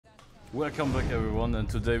Welcome back everyone, and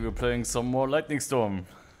today we're playing some more Lightning Storm.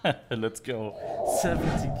 Let's go.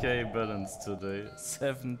 70k balance today.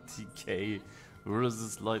 70k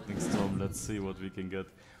versus Lightning Storm. Let's see what we can get.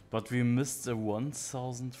 But we missed a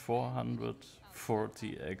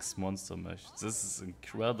 1440x monster mesh. This is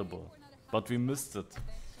incredible. But we missed it.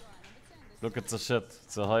 Look at the chat.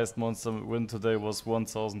 The highest monster win today was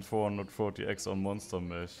 1440x on monster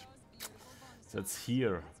mesh. That's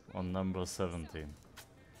here on number 17.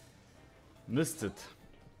 Missed it.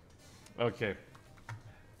 Okay.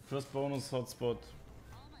 First bonus hotspot.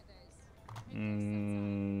 I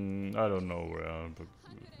don't know where, but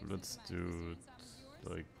let's do it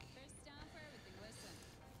like.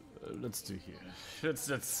 Let's do here.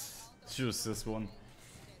 Let's choose this one.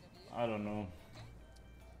 I don't know.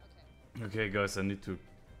 Okay, guys, I need to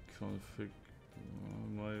config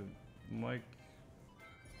my mic.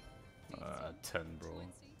 10, bro.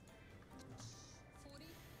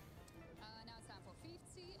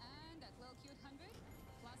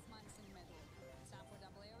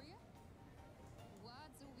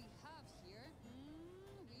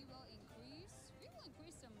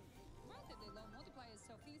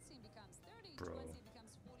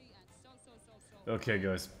 Okay,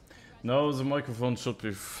 guys. Now the microphone should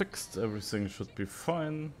be fixed. Everything should be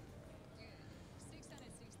fine.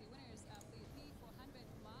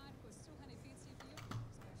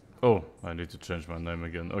 Oh, I need to change my name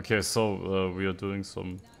again. Okay, so we are doing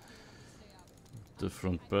some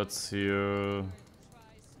different bets here.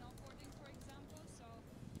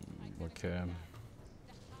 Okay.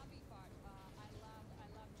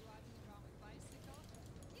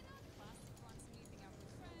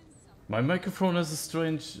 My microphone has a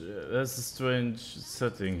strange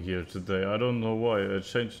setting here today. I don't know why. I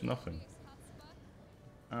changed nothing.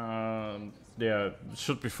 Yeah,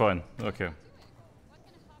 should be fine. Okay.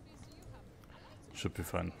 Should be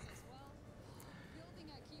fine.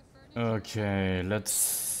 Okay, let's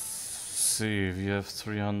see. We have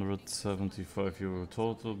 375 euro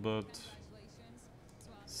total bet.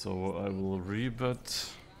 So I will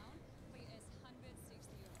rebet.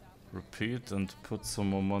 Repeat and put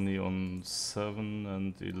some more money on 7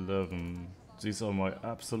 and 11. These are my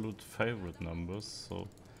absolute favorite numbers, so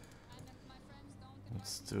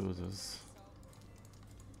let's do this.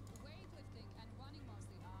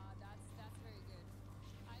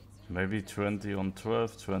 Maybe 20 on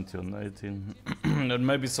 12, 20 on 18, and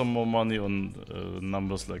maybe some more money on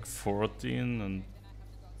numbers like 14 and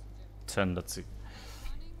 10, let's see.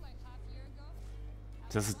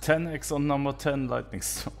 There's a 10x on number 10 Lightning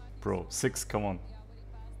Storm. Bro, 6, come on.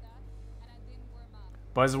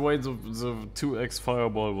 By the way, the 2x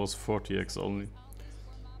fireball was 40x only.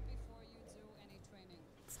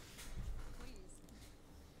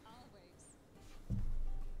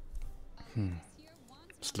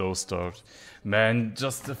 Slow start. Man,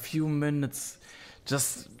 just a few minutes.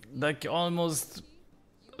 Just like almost,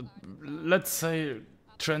 let's say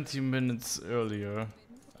 20 minutes earlier.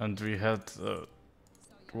 And we had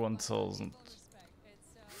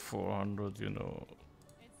 1,400, you know.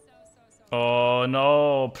 Oh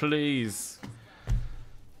no, please.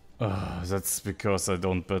 That's because I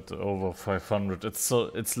don't bet over 500.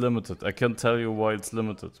 It's limited. I can't tell you why it's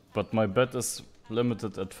limited, but my bet is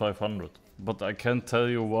limited at 500. But I can't tell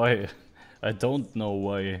you why. I don't know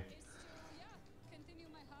why.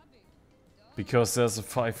 Because there's a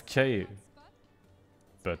 5k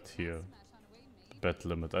bet here. Bet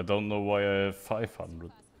limit. I don't know why I have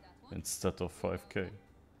 500 instead of 5k.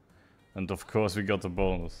 And of course we got a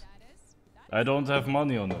bonus. I don't have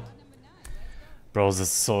money on it. Bro, this is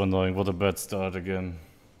so annoying. What a bad start again.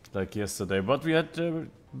 Like yesterday. But we had a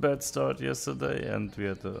bad start yesterday and we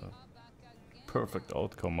had a perfect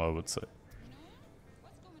outcome, I would say.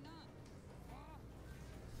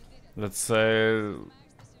 Let's say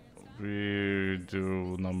we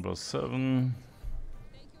do number 7.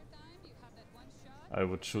 I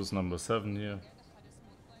would choose number 7 here.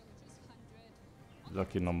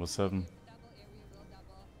 Lucky number 7.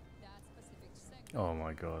 Oh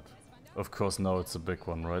my god. Of course now it's a big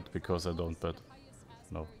one, right? Because I don't bet.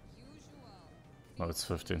 No. No, it's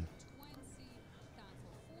 15.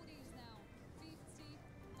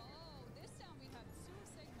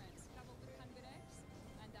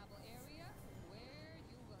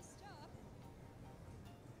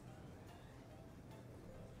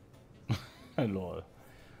 Lol.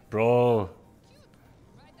 Bro.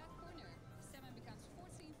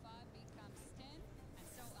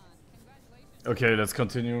 Okay, let's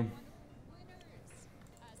continue.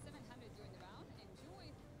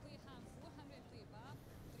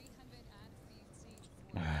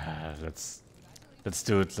 Let's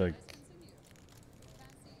do it like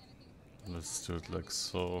let's do it like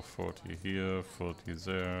so. 40 here, 40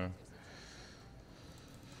 there.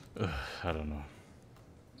 I don't know.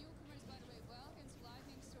 Newcomers, by the way, welcome to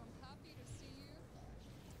Lightning Storm. Happy to see you.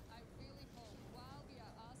 I really hope while we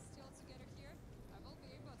are all still together here, I will be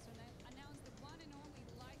able to announce the one and only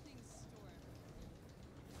Lightning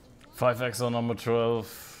Storm. 5x on number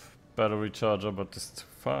 12. Battery charger, but it's too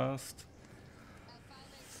fast.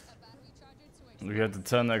 5x battery charger, 2x. We had the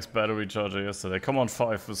 10x battery charger yesterday. Come on,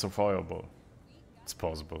 5 with a fireball. It's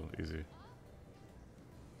possible, easy.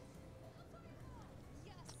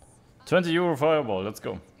 20 euro fireball, let's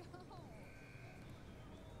go.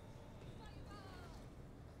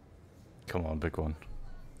 Come on, big one.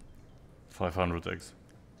 500x.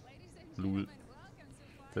 Lul.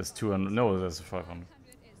 There's 200. No, there's a 500.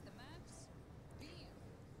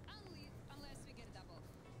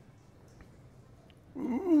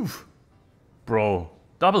 Oof. Bro.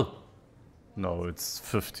 Double! No, it's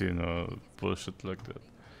 15 or bullshit like that.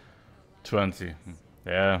 20.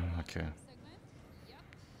 Yeah, okay.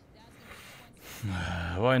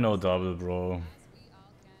 Why no double, bro?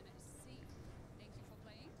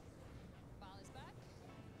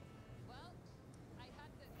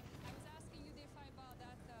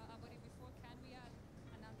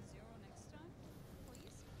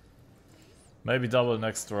 Maybe double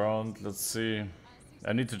next round. Let's see.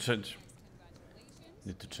 I need to change.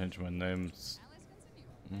 Need to change my names.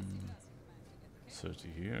 30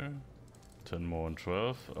 here. 10 more and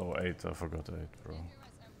 12. Oh, 8. I forgot 8, bro.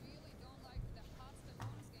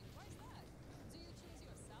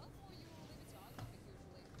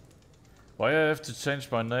 Why I have to change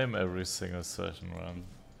my name every single session, man?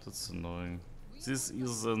 That's annoying. This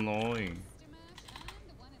is annoying.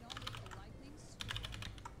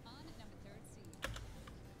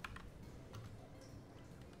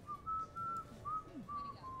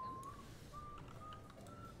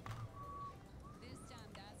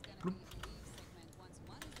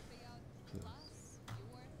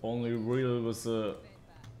 Only real with the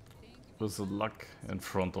luck in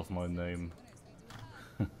front of my name.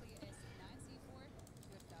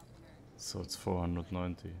 So it's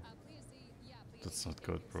 490. That's not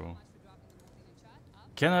good, bro.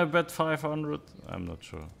 Can I bet 500? I'm not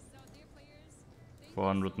sure.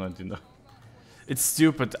 499. It's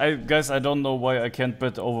stupid. Guys, I don't know why I can't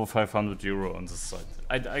bet over 500 euro on this site.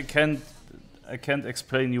 I can't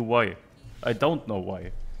explain you why. I don't know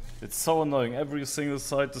why. It's so annoying. Every single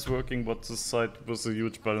site is working, but this site with a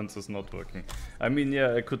huge balance is not working. I mean,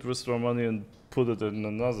 yeah, I could withdraw money and put it in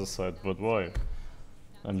another site, but why?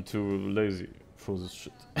 I'm too lazy for this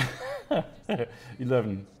shit.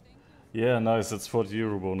 11. Yeah, nice. That's 40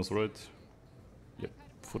 euro bonus, right? Yep,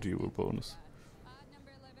 40 euro bonus.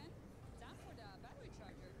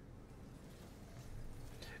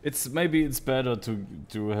 Maybe it's better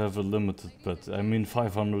to have a limited bet. I mean,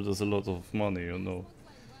 500 is a lot of money, you know.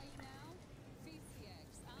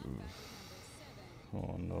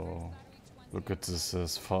 Oh no. Look at this,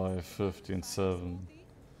 as 5, 15, 7.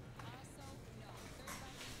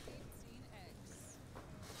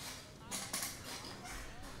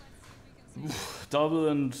 Double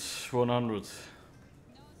and 100.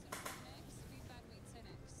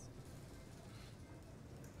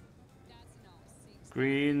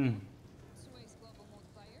 Green.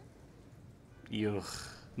 Yuck.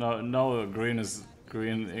 No, green is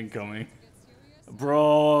green incoming.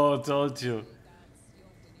 Bro, told you.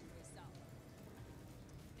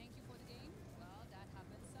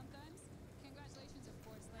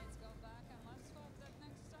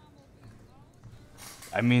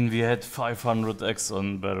 I mean, we had 500x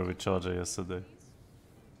on battery charger yesterday.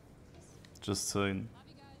 Just saying.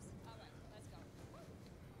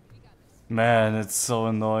 Man, it's so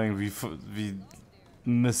annoying. We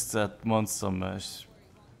missed that monster mash.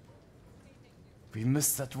 We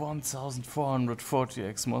missed that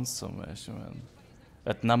 1440x monster mash, man.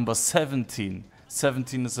 At number 17.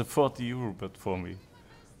 17 is a 40 euro bet for me.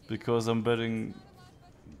 Because I'm betting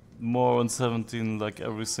more on 17 like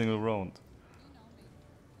every single round.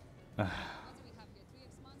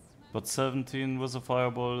 But 17 with a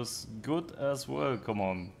fireball is good as well, come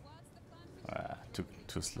on.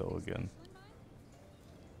 Too slow again.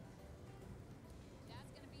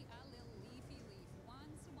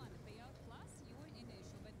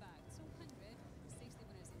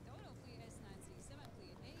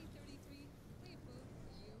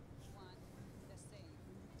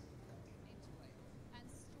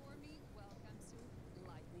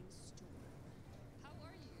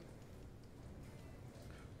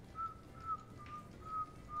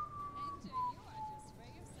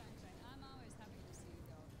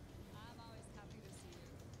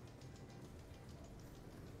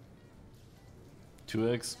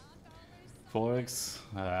 2x, 4x.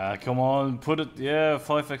 Ah, come on, put it. Yeah,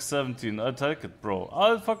 5x 17. I'll take it, bro.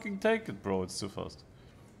 I'll fucking take it, bro. It's too fast.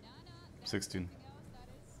 16.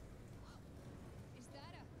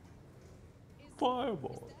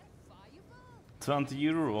 Fireball. 20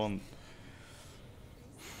 euro on.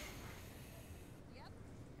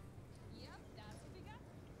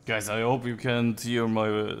 Guys, I hope you can't hear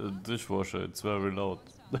my dishwasher. It's very loud.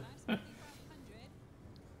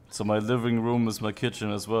 So my living room is my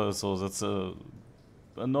kitchen as well, so that's a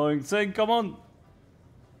annoying thing. Come on.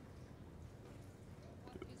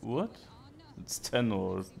 What? It's 10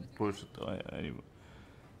 or bullshit. Anyway,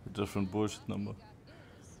 a different bullshit number.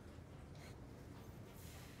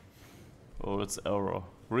 Oh, it's error.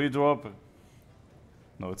 Redrop.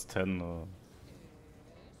 No, it's 10 or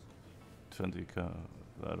 20k.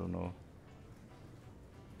 I don't know.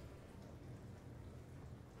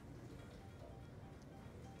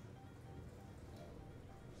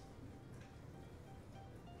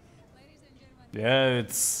 Yeah,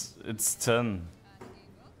 it's 10.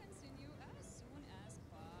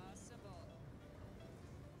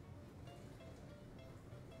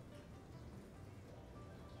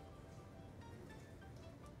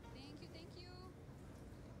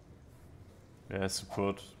 Yeah,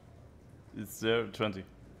 support. It's there, 20.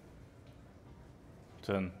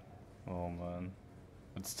 10. Oh man.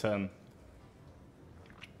 It's 10.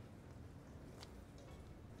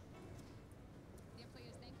 Dear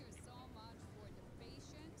players, thank you so much for the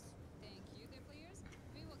patience. Thank you, dear players.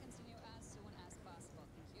 We will continue as soon as possible.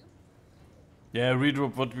 Thank you. Yeah,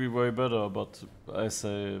 redrop would be way better, but I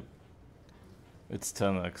say it's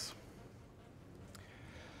 10x.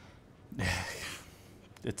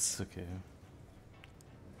 It's okay.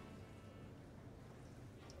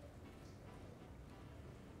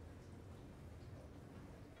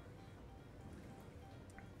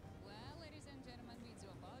 Well, ladies and gentlemen, we do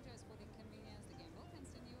apologize for the inconvenience. The game will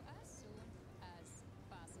continue as soon as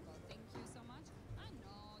possible. Thank you so much. I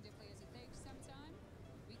know, dear players, it takes some time.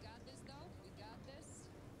 We got this, though. We got this.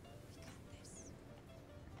 We got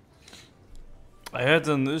this. I had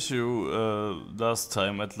an issue last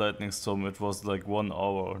time at Lightning Storm. It was like 1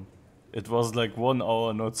 hour. It was like 1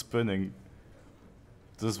 hour not spinning.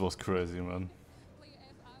 This was crazy, man. Player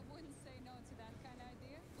F, I wouldn't say no to that kind of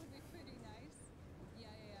idea. Would be pretty nice.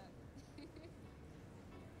 Yeah.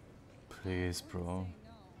 Please, bro. Say no.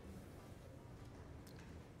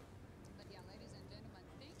 But yeah, ladies and gentlemen,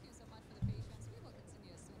 thank you so much for the patience. We will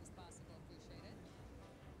continue as soon as possible. Appreciate it.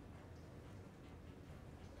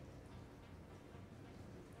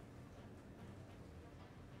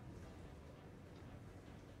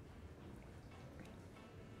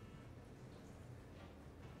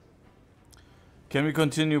 Can we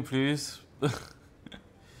continue, please?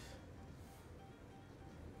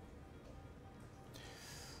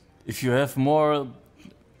 If you have more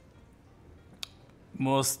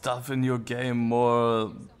stuff in your game,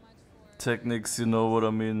 more techniques, you know what I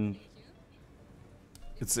mean?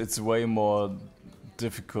 It's way more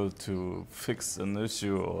difficult to fix an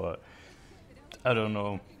issue, or I don't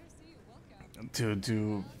know,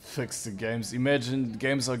 to fix the games. Imagine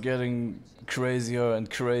games are getting crazier and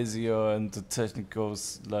crazier, and the technique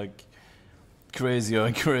goes like crazier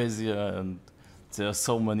and crazier, and there are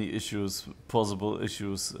so many issues, possible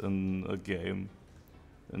issues in a game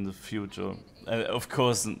in the future. And of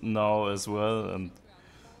course now as well, and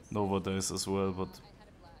nowadays as well, but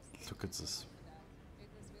look at this.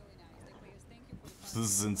 This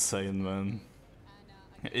is insane, man.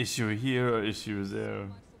 Issue here, issue there.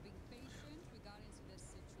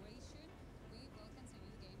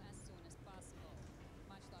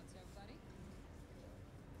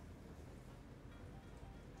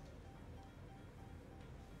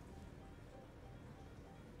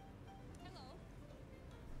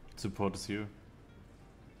 Support is here.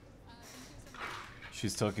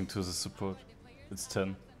 She's talking to the support. It's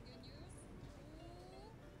 10.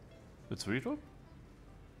 It's redrop?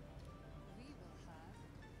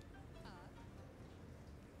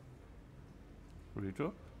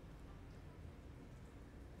 Redrop?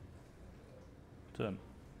 10.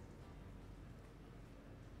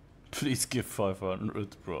 Please give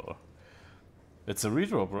 500, bro. It's a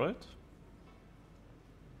redrop, right?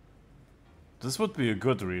 This would be a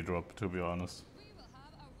good redrop, to be honest.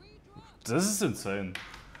 This is insane.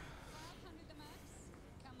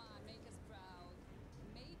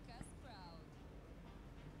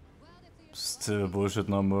 Still a bullshit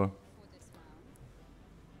number.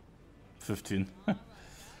 15.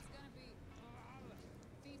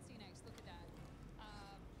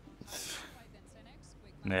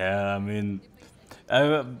 Yeah, I mean,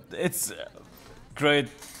 it's great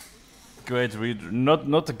Great read,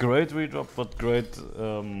 not a great redrop, but great.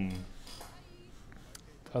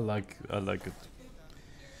 I like it.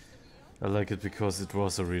 I like it because it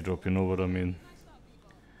was a redrop. You know what I mean?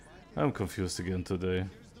 I'm confused again today.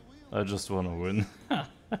 I just wanna win,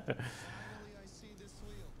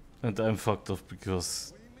 and I'm fucked up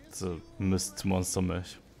because it's a missed monster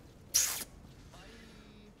mash.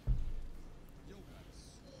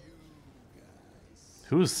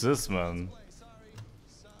 Who's this man?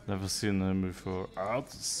 Never seen him before.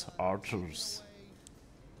 Archers.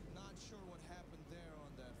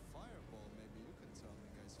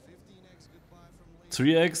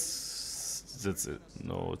 3x? That's it.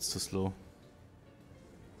 No, it's too slow.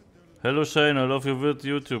 Hello Shane, I love your vid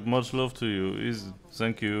YouTube. Much love to you. Easy.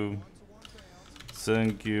 Thank you.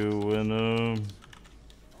 Thank you, winner.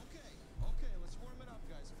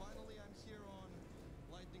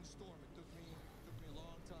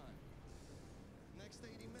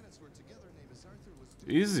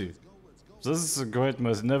 Easy. This is a great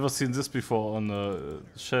mess. Never seen this before on the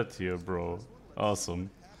chat here, bro. Awesome.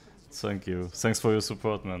 Thank you. Thanks for your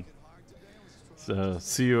support, man.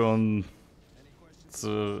 See you on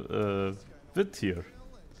the vid here.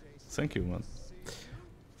 Thank you, man.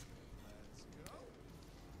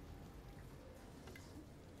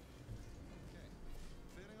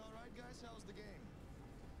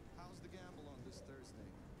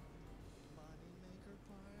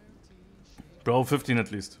 Bro, 15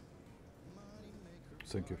 at least.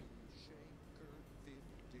 Thank you.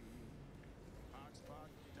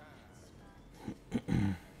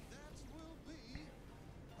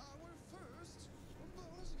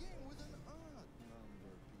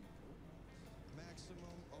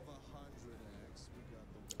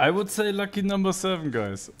 I would say lucky number 7,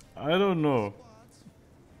 guys. I don't know.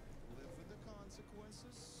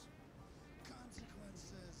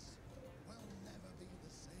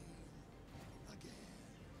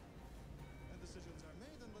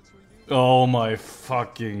 Oh my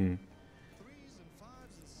fucking...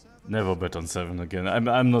 Never bet on 7 again.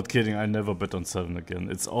 I'm not kidding, I never bet on 7 again.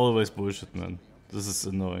 It's always bullshit, man. This is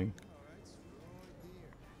annoying.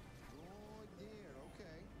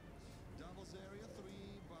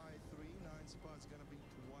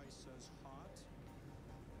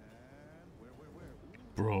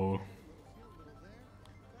 Bro.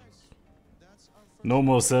 No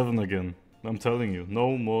more 7 again. I'm telling you,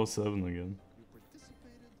 no more 7 again.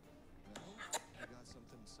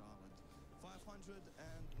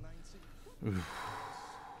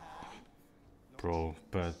 Bro,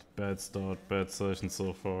 bad start, bad session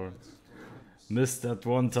so far. Missed that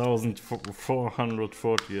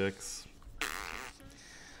 1440x.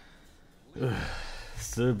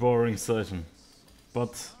 Still boring session.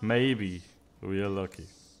 But maybe we are lucky.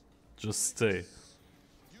 Just stay.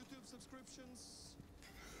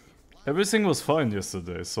 Everything was fine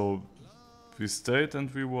yesterday, so we stayed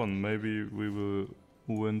and we won. Maybe we will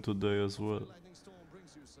win today as well.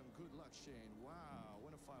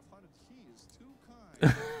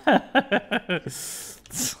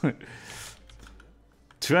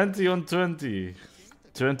 20 on 20.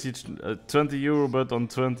 20 euro bet on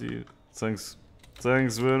 20. Thanks.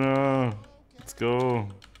 Thanks, winner. Let's go.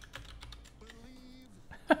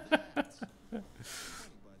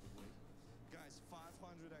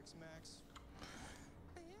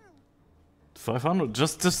 500,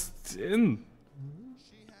 just in.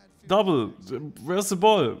 Double. Where's the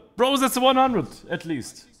ball? Bro, that's 100 at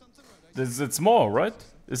least. It's more, right?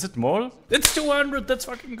 Is it more? It's 200, let's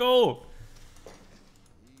fucking go.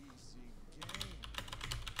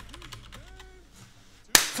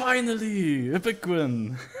 Finally, a big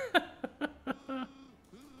win.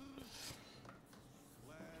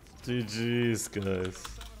 GG's, guys.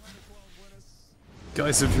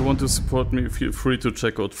 Guys, if you want to support me, feel free to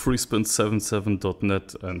check out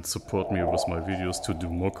freespin77.net and support me with my videos to do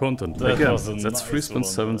more content. Again, that's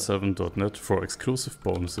freespin77.net for exclusive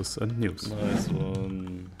bonuses and news. Nice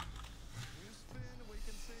one.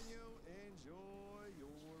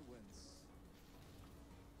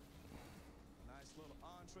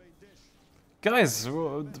 Guys,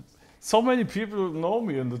 so many people know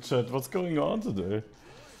me in the chat. What's going on today?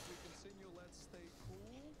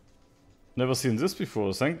 Never seen this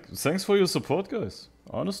before. Thanks for your support, guys.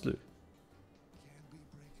 Honestly.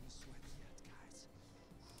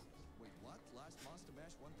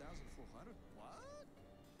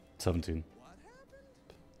 17.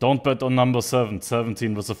 Don't bet on number 7.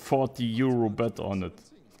 17 was a 40 euro bet on it.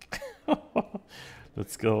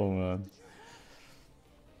 Let's go, man.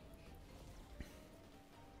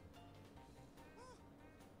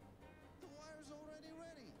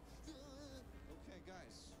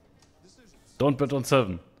 Don't bet on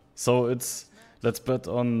 7. So it's, let's bet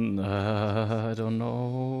on, I don't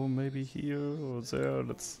know, maybe here or there.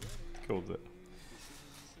 Let's go there.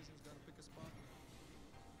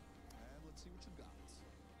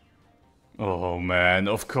 Oh man,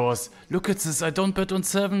 of course. Look at this, I don't bet on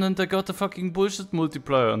 7 and I got a fucking bullshit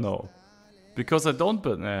multiplier now. Because I don't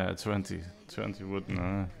bet, nah, 20 would,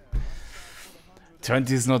 nah.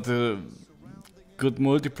 20 is not a good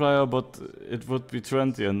multiplier, but it would be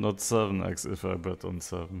 20 and not 7x if I bet on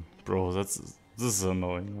 7. Bro, this is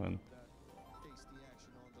annoying, man.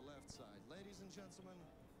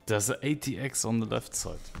 There's an 80x on the left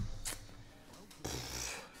side.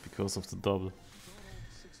 Because of the double.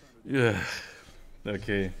 Yeah.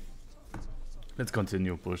 Okay. Let's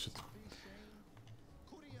continue, bullshit.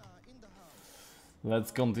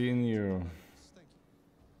 Let's continue.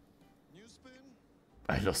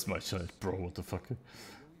 I lost my child, bro, what the fuck?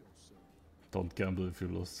 Don't gamble if you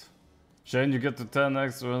lost. Shane, you get the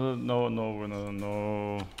 10x winner? No, winner,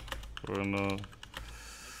 no. Winner.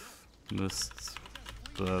 Missed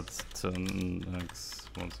that 10x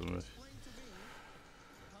once a week.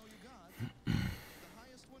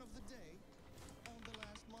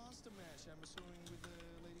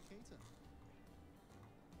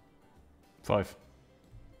 5.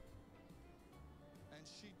 And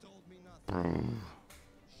she told me nothing.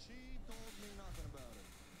 She told me nothing about it.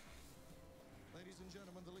 Ladies and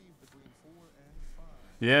gentlemen, the lead between 4 and 5.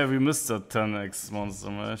 Yeah, we missed that 10x monster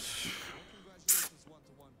mash. Congratulations,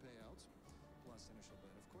 1-to-1 payout. Plus initial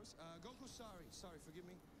bet, of course. Goku, sorry, forgive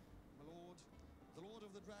me. My lord, the lord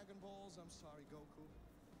of the Dragon Balls. I'm sorry, Goku.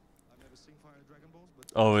 I've never seen Fire Dragon Balls,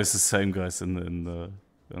 but Oh, it's the same guys in the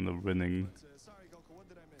winning sorry, Goku, what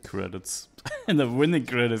did I miss? credits. In the winning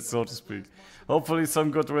credits, so to speak. Hopefully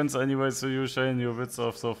some good wins anyway, so you, Shane, your bits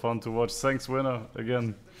are so fun to watch. Thanks, winner,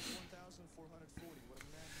 again.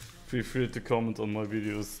 Feel free to comment on my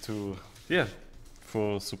videos too. Yeah,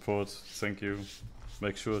 for support, thank you.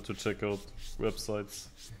 Make sure to check out websites,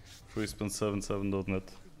 freespin77.net.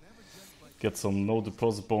 Get some no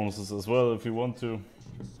deposit bonuses as well if you want to.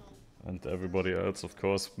 And everybody else, of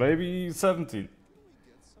course. Maybe 17.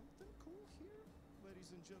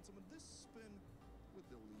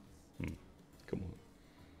 Come on.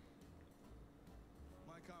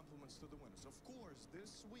 My compliments to the winners. Of course,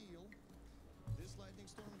 this wheel, this Lightning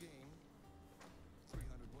Storm game,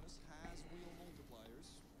 300 winners, has wheel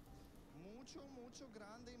multipliers. Mucho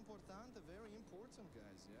grande, importante, very important,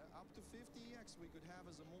 guys, yeah? Up to 50x we could have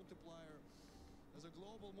as a multiplier, as a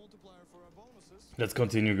global multiplier for our bonuses. Let's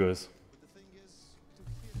continue, guys. But the thing is, to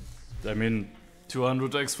hit it, I mean,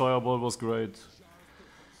 200x Fireball was great.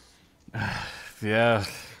 Yeah.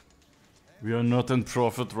 We are not in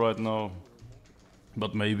profit right now,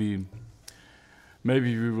 but maybe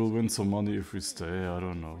we will win some money if we stay. I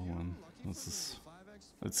don't know, man.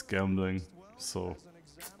 It's gambling, so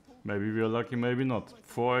maybe we are lucky, maybe not.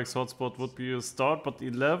 4x hotspot would be a start, but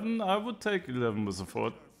 11, I would take 11 with a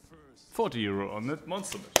 40 euro on it.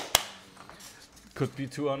 Monster Mash. Could be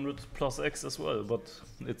 200 plus X as well, but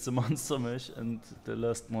it's a Monster Mash, and the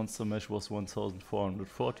last Monster Mash was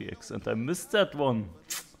 1440x, and I missed that one.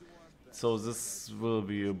 So this will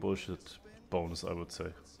be a bullshit bonus, I would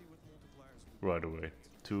say. Right away.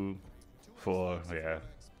 2, 4, yeah.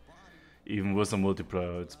 Even with a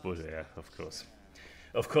multiplier, it's bullshit, yeah, of course.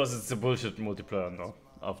 Of course it's a bullshit multiplier now.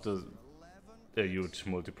 After a huge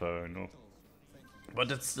multiplier, I know.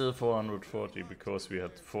 But it's still 440 because we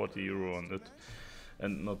had 40 euro on it.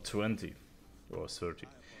 And not 20 or 30.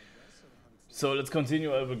 So let's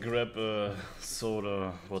continue, I will grab a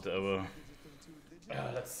soda, whatever.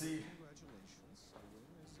 Let's see.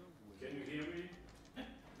 Can you hear me?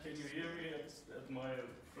 Can you hear me at my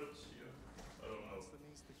fridge here? I don't know.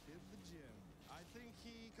 I think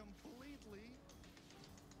he completely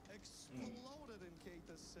exploded in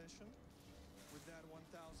Keita's session with that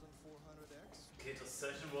 1400x. Keita's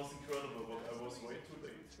session was incredible, but I was way too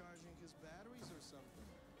late. Charging his batteries or something.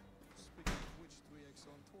 Speaking of which, 3x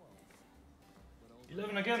on 12.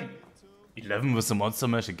 11 again. 11 with the Monster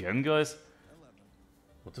Mash again, guys? 11.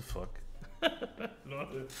 What the fuck?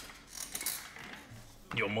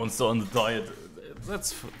 Your monster on the diet.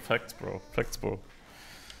 That's facts, bro. Facts, bro.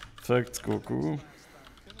 Facts, Goku.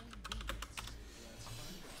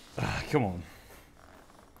 Come on.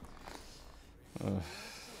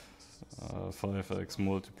 5x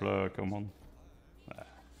multiplier, come on.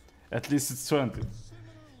 At least it's 20.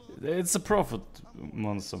 It's a profit,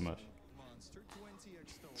 Monster Mash.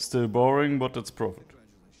 Still boring, but it's profit.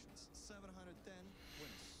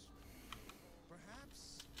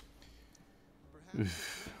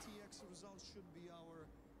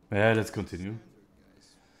 Yeah, let's continue.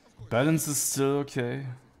 Balance is still okay.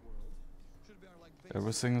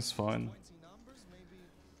 Everything is fine.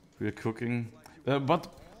 We're cooking. But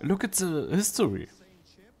look at the history.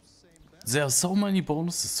 There are so many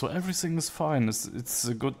bonuses, so everything is fine. It's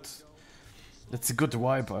a good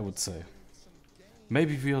vibe, I would say.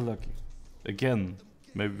 Maybe we are lucky. Again.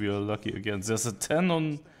 Maybe we are lucky again. There's a 10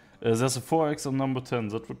 on there's a 4x on number 10.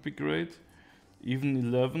 That would be great. Even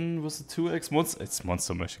 11 with a 2x it's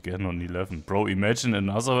Monster Mash again on 11. Bro, imagine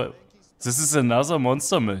another. This is another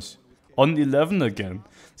Monster Mash on 11 again.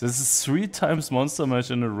 This is 3 times Monster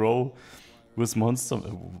Mash in a row with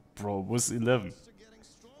bro, with 11.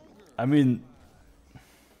 I mean,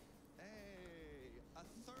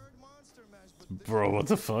 bro, what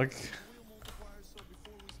the fuck?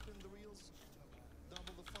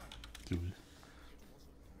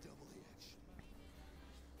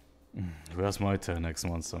 Where's my 10x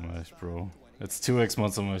Monster Mash, bro? It's 2x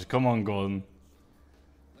Monster Mash. Come on, Golden.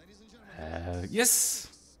 Yes!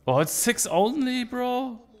 Oh, it's 6 only,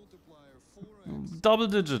 bro? Double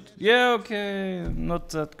digit. Yeah, okay. Not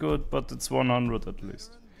that good, but it's 100 at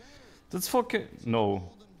least. That's 4k.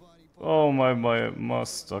 No. Oh, my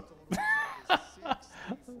mouse stuck.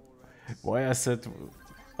 Why I said...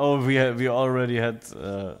 Oh, we already had...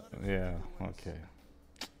 yeah, okay.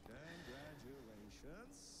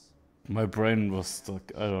 My brain was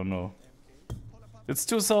stuck, I don't know. It's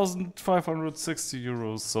 2,560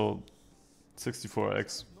 euros, so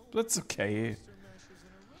 64x. That's okay.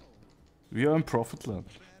 We are in profit land.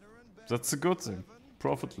 That's a good thing.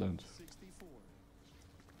 Profit land.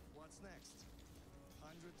 What's next?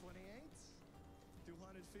 128?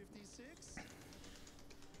 256?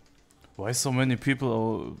 Why so many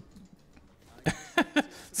people are...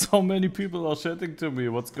 so many people are chatting to me.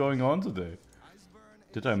 What's going on today?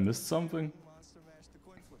 Did I miss something?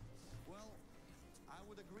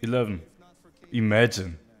 11.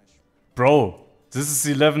 Imagine. Bro, this is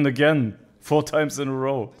 11 again. 4 times in a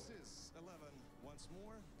row.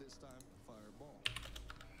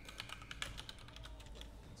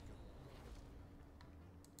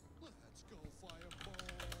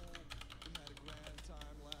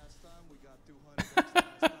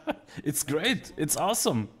 It's great. It's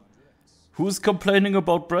awesome. Who's complaining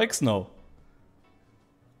about breaks now?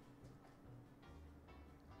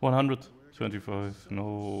 125.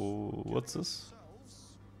 No. What's this?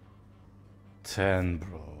 10,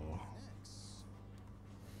 bro.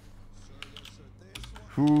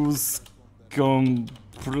 Who's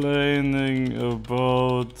complaining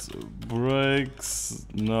about breaks?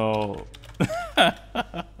 No.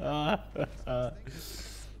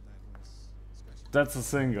 That's the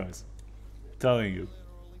thing, guys. Telling you.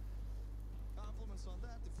 Compliments on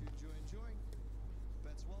that if you enjoy.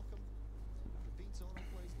 Pets welcome. Pizza on the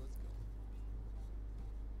place, let's go.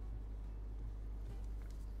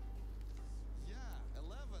 Yeah,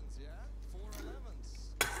 11s, yeah? 4 11s.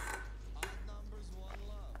 Odd numbers, 1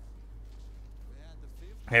 love. We had the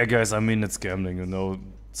 50. Yeah, guys, I mean, it's gambling, you know.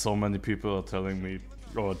 So many people are telling me,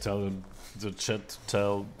 or telling the chat,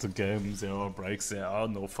 tell the game, there are breaks. There are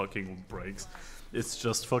no fucking breaks. It's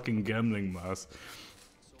just fucking gambling, mass.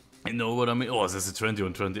 You know what I mean? Oh, there's a 20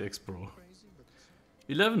 on 20x, bro.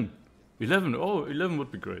 11. 11. Oh, 11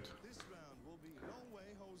 would be great. This round will be no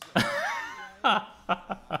way, Jose.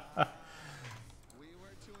 We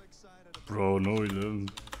were too excited about Bro, no 11.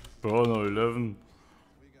 Bro, no 11.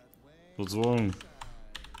 we got way What's wrong?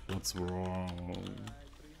 What's wrong?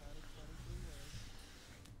 323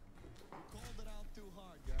 Called it out too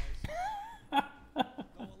hard, guys. No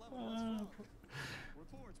 11,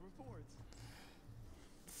 what's wrong? Reports.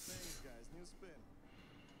 Thanks, guys. New spin.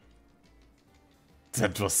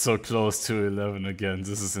 That was so close to 11 again.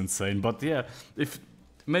 This is insane. But yeah, if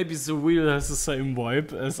maybe the wheel has the same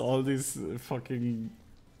vibe as all these fucking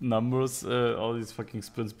numbers, all these fucking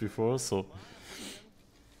spins before. So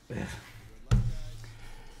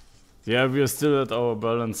yeah, we are still at our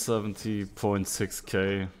balance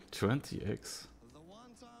 70.6k. 20x, The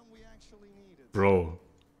one time we actually needed. bro.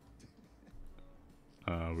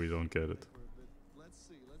 We don't get it. Let's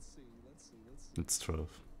see. It's 12.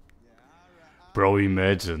 Yeah, alright. Bro,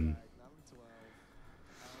 imagine. Number 12.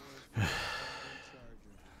 Our charger.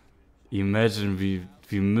 Imagine we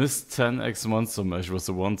missed 10x Monster Mash with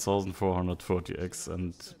the 1440x,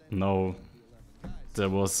 and now there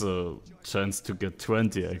was a chance to get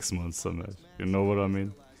 20x Monster Mash. You know what I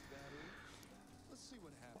mean? Let's see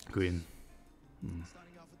what happens. Queen.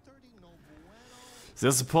 Starting off at 30, no bueno.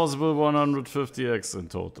 There's a possible 150x in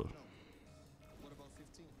total. What about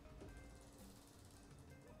 15?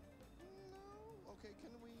 No. Okay,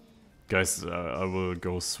 can we? Guys, I will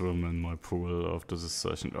go swim in my pool after this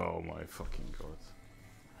session. Oh my fucking god.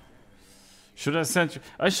 Should I send you?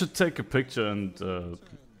 I should take a picture and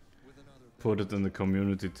put it in the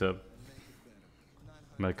community tab.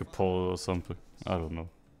 Make a poll or something. I don't know.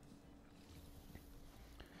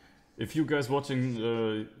 If you guys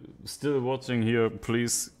watching, still watching here,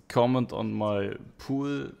 please comment on my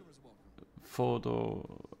pool photo.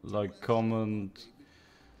 Like, comment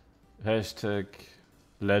hashtag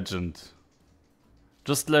legend.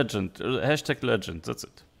 Just legend. Hashtag legend. That's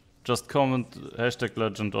it. Just comment hashtag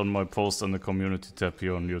legend on my post in the community tab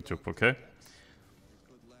here on YouTube, okay?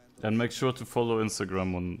 And make sure to follow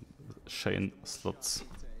Instagram on shaneslots7.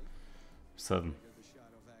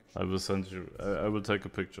 I will send you. I will take a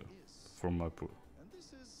picture from my pool.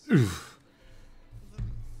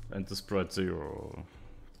 And the Sprite Zero, or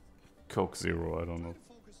Coke Zero, I don't know.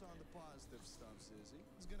 Focus on the positive stuff, Zizzy.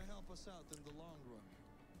 It's gonna help us out in the long run.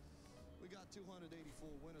 We got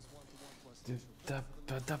 284 winners, 1-to-1 plus.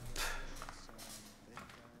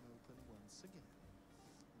 Once again.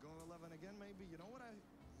 Go 11 again, maybe. You know what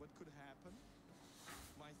could happen?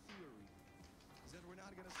 My theory is that we're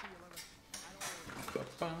not gonna see 11 at all.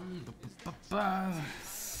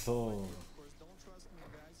 So. Of course, don't trust me,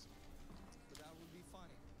 guys. But that would be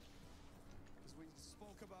funny. Because we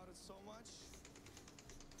spoke about it so much.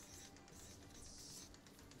 It's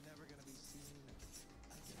never gonna be seen again.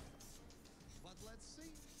 But let's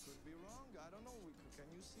see. Could be wrong. I don't know. Can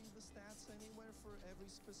you see the stats anywhere for every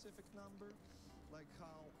specific number? Like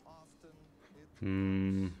how often it...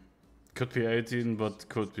 Could be 18, but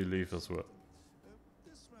could be leave as well.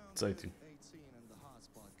 This round It's 18. and the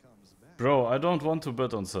hotspot comes back. Bro, I don't want to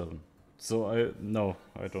bet on 7. So I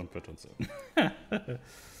don't bet on 7. Ladies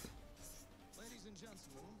and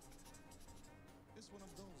gentlemen, it's one of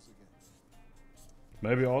those again.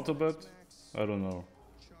 Maybe auto bet? I don't know.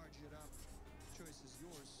 Charge it up. Choice is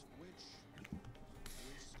yours. Which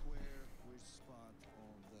square, which spot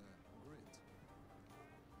on the grid?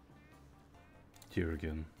 Here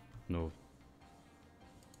again. No.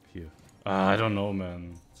 Here. I don't know,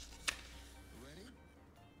 man. Ready?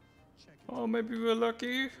 Check it. Oh, maybe we're lucky.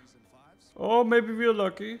 3s and 5s. Oh, maybe we're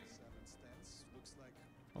lucky. 7s, 10s. Looks like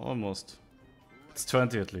Almost. It's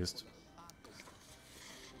 20 at least.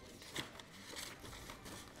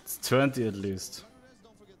 It's 20 at least.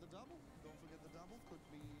 don't forget the double. Don't forget the double. Could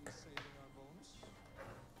be saving our bonus.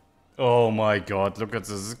 Oh my god, look at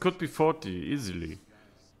this. It could be 40 easily.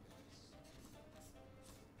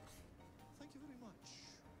 Thank you very much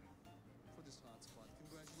for this hotspot.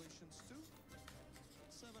 Congratulations to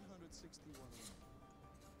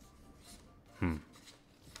 761.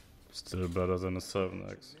 Still better than a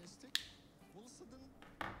 7x. Mystic, Wilson,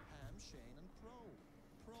 Ham, Shane, and Pro.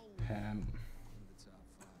 Ham. In the top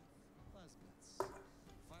 5. Last bets.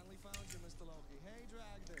 Finally found you, Mr. Loki. Hey,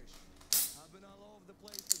 Dragdish. I've been all over the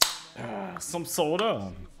place today, man. Some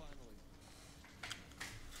soda.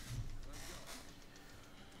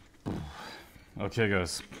 Finally. Okay,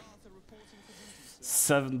 guys. Author reporting for duty, sir.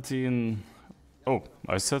 17. Oh,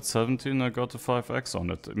 I said 17. I got a 5x on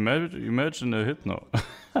it. Imagine a hit now.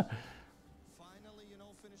 Finally,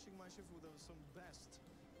 finishing my shift with some best.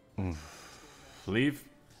 Leave.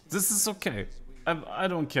 This is okay. I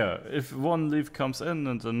don't care. If one leaf comes in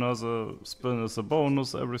and another spin is a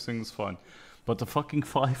bonus, everything is fine. But the fucking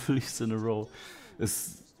 5 leaves in a row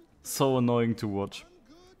is so annoying to watch.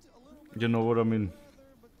 You know what I mean?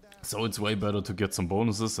 So it's way better to get some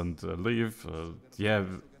bonuses and leave. Yeah,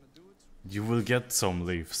 you will get some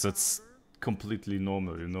leaves. That's completely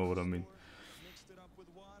normal, you know what I mean?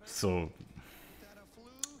 So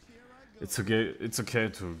it's okay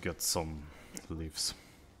to get some leaves.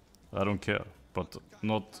 I don't care, but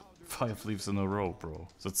not 5 leaves in a row, bro.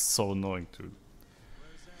 That's so annoying too.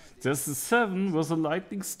 There's a 7 with a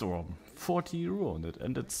lightning storm, 40 euro on it,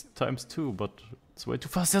 and it's times 2, but it's way too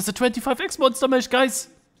fast. There's a 25x monster mesh, guys.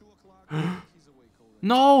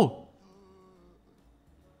 No!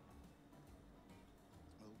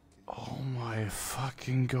 Oh my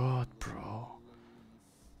fucking god, bro.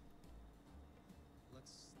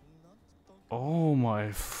 Oh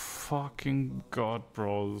my fucking god,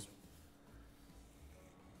 bro.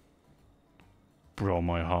 Bro,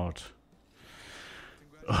 my heart.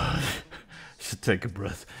 Should take a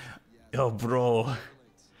breath. Oh, bro.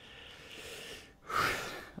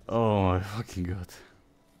 Oh my fucking god.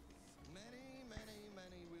 Many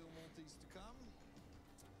real multis to come.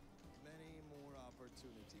 Many more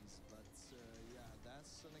opportunities. But yeah,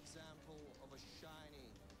 that's an example of a shiny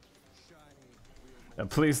real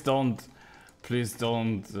multi. Please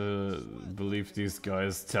don't believe these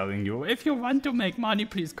guys telling you, if you want to make money,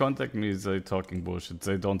 please contact me. They're talking bullshit.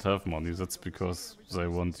 They don't have money. That's because they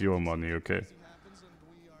want your money, okay?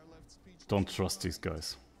 Don't trust these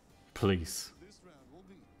guys. Please. This round will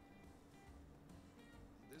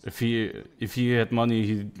be. If he had money,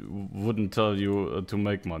 he wouldn't tell you to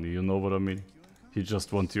make money. You know what I mean? He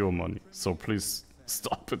just wants your money. So please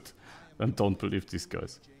stop it and don't believe these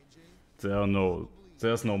guys. There's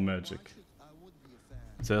no magic.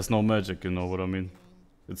 There's no magic. You know what I mean?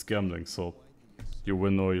 It's gambling. So you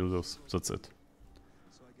win or you lose. That's it.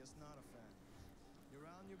 So I guess not a fan. You're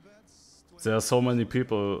on your bets. There are so many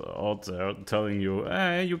people out there telling you,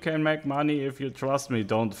 hey, you can make money if you trust me.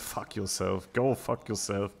 Don't fuck yourself. Go fuck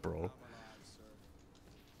yourself, bro. I'm alive, sir.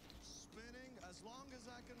 Spinning as long as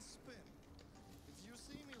I can spin. If you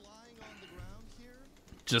see me lying on the ground here,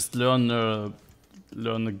 Just learn a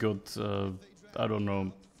good, I don't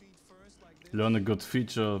know, feet first like this, learn a good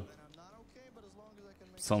feature, then I'm not okay, but as long as I can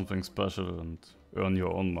make something special and earn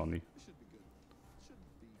your own money. it should be good. Should be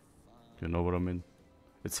fine. You know what I mean?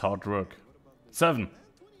 It's hard work. 7. And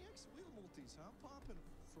 20x wheel multis, huh? Popping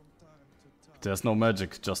from time to time. There's no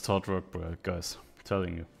magic, just hard work, bro, guys.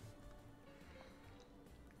 Telling you.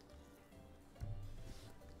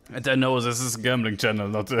 And I know this is a gambling channel,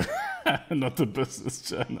 not a not a business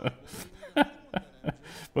channel.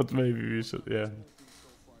 But maybe we should, yeah. So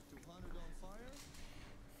far, 200 on fire.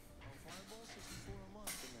 On Fireball, 64 a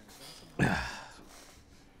month. And then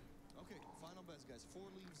okay, final bets, guys. 4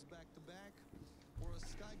 leaves back to back, or as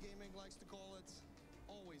Sky Gaming likes to call it,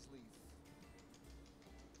 always leave.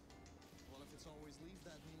 Well, if it's always leave,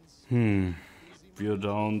 that means easy We are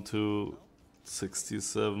down to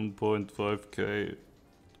 67.5k.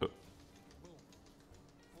 boom.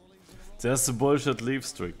 4 leaves in a row. There's the bullshit leave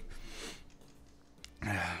streak.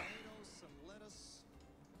 Tomatoes, some lettuce.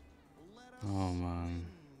 Let us Oh man.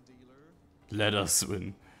 dealer. Let us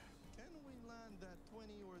win. Can we land that 20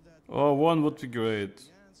 or that? Oh, 1 would be great. The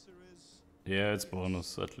answer is Yeah, it's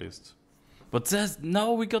bonus at least. But there's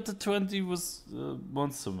now we got the 20 with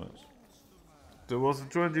monster match. There was a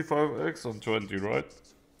 25x on 20, right?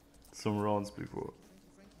 Some rounds before.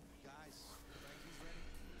 guys. Frankie's ready.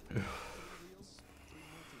 3 wheels, 3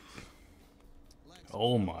 multis. Legs,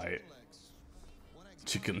 Oh my. legs. 1x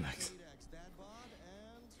Chicken bod, legs. 8x dad bod,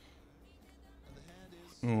 and the hand is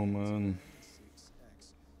Oh man.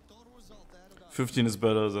 6x. Total result added up. 15 is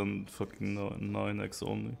better than fucking 9x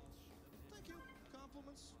only. Thank you.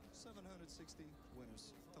 Compliments. 760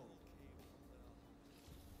 winners total.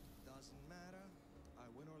 Doesn't matter. I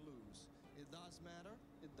win or lose. It does matter.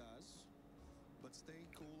 It does. But stay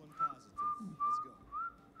cool and positive. Let's go.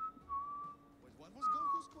 Wait, what was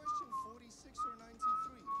Goku's question? 46 or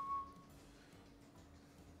 93?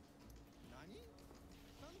 Nani?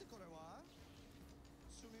 Nande kore wa?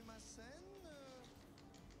 Sumimasen?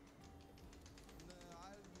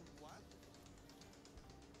 What?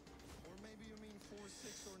 Or maybe you mean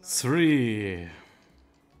 46 or 93? 3.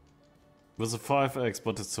 With a 5x,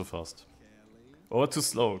 but it's too fast. Kelly. Or too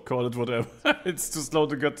slow. Call it whatever. It's too slow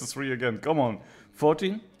to get to 3 again. Come on.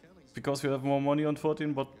 14? Because we have more money on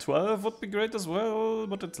 14, but 12 would be great as well,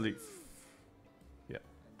 but it's leave. Yeah.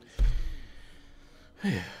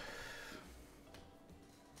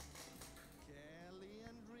 Kelly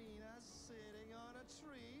and Rena sitting on a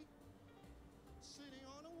tree, sitting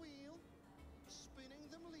on a wheel, spinning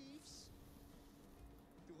them leaves.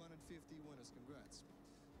 250 winners, congrats.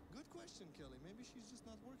 Good question, Kelly. Maybe she's just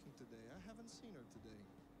not working today. I haven't seen her today.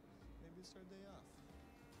 Maybe it's her day off.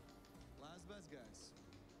 Last bets, guys.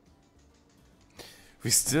 We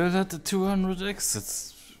still had the 200x.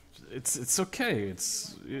 It's okay.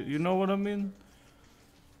 It's you know what I mean.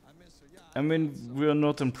 I miss her. Yeah, I mean we are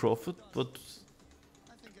not in profit, but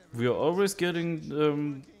I think we are always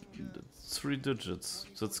getting 3 digits.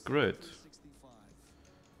 That's great.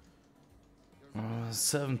 65.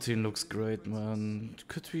 17 looks great, man.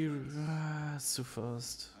 Could we? It's too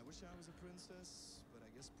fast. I wish I was a princess, but I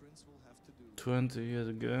guess Prince will have to do. 20 yet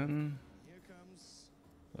again. Here comes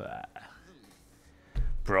Ah. the lead.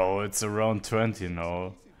 Bro, it's around 20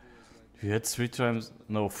 now. We had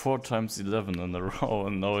 4 times 11 in a row,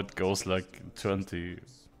 and now it goes like 20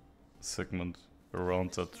 segment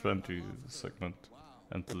around that 20 segment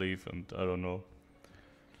and leave, and I don't know.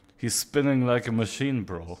 He's spinning like a machine,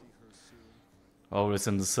 bro. Always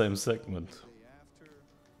in the same segment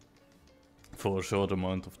for a short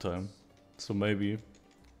amount of time. So maybe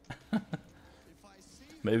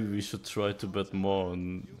we should try to bet more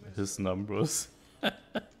on his numbers.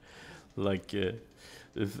 Like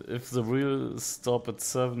if the real stop at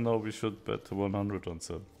 7 now, we should bet 100 on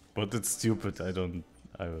 7. But it's stupid. I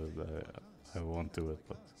won't do it.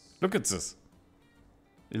 But look at this.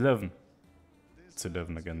 11. It's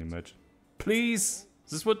 11 again. Imagine. Please.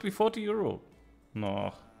 This would be 40 euro. No.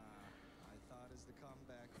 I thought it's the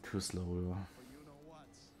comeback Too slow. for you know what.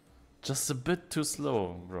 Just a bit too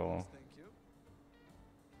slow, bro. Thank you.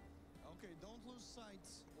 Okay, don't lose sight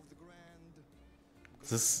of the grand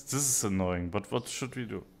This is annoying, but what should we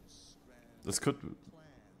do? This could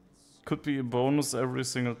plans. be a bonus every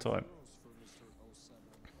single time. For Mr.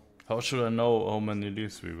 070. How should I know how many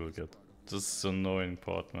leaves we will get? This is the annoying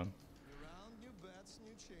part, man. New round, new bets,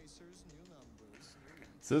 new chasers, new numbers, new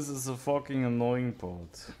leads. This is the fucking annoying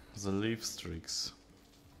part. The leaf streaks.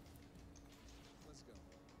 Let's go.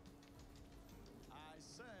 I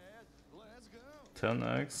said, let's go.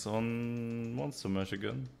 10x on Monster Mash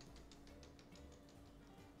again.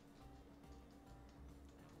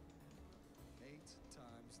 Eight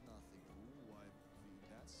times nothing. Ooh,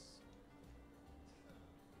 that's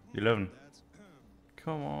 11. that's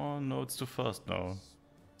Come on, no, it's too fast now. leaf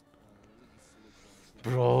look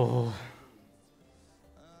like Bro.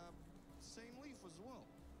 same leaf as well,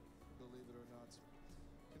 believe it or not.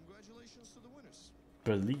 Congratulations to the winners.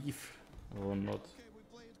 Believe or not. Okay, we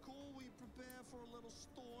play it cool, we prepare for a little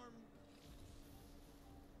storm.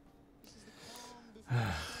 This is the calm before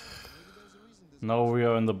the storm. Maybe there's a reason this Now goes we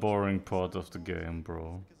are in on. the boring part of the game,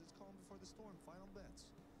 bro. Because it's calm before the storm. Final bets.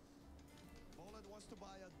 Bullet wants to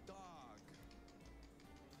buy a dog.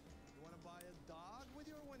 You want to buy a dog with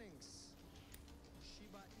your winnings?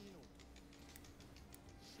 Shiba Inu.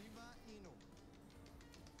 Shiba Inu.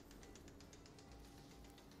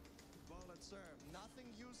 Bullet, sir. Nothing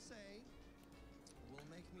you say will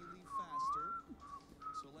make me leave faster.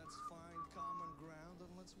 So let's find common ground and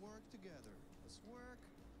let's work together. Let's work.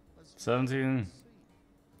 Let's 17. see.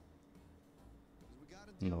 'Cause we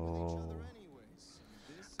gotta deal with each No. other anyways.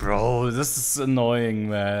 This is- Bro, this is annoying,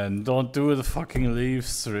 man. Don't do the fucking leaf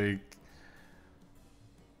streak.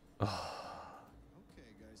 Okay,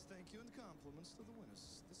 guys, thank you and compliments to the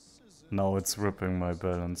winners. This is Now it's ripping my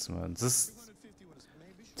balance, man. 250 winners.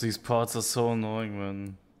 Maybe should These parts are so annoying,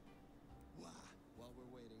 man. While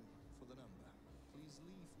we're waiting for the number, please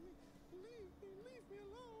leave me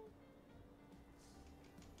alone.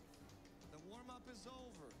 The warm-up is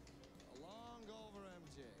over. Long over,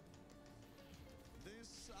 MJ.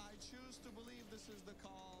 I choose to believe this is the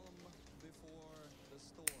calm before the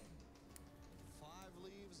storm. 5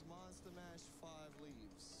 leaves, Monster Mash, 5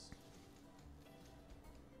 leaves.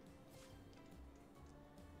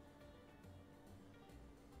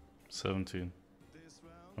 $17. This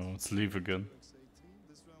round, Oh, it's leave again. looks 18.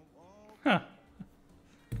 This round, oh, Huh.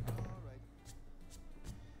 alright.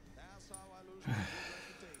 That's how I lose my good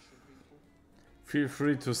reputation, people. Feel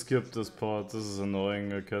free to skip this part. This is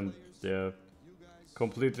annoying. I can, yeah, You guys,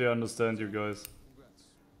 completely understand you guys. congrats.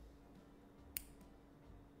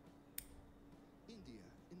 India,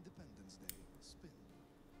 Independence Day, spin.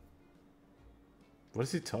 What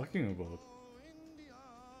is he talking about? Oh, India,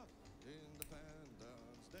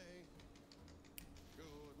 Independence Day.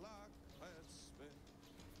 Good luck, let's spin.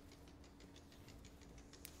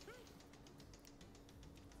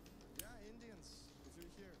 Yeah, Indians, if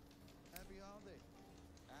you're here, happy holiday.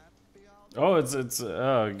 Happy holiday. Oh, it's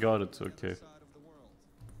I got it. Okay. Side of the world.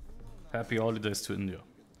 Happy holidays to India.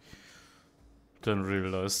 Didn't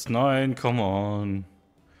realize. 9, come on.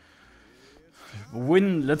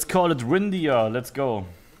 Win, let's call it Windia. Let's go.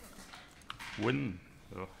 Win.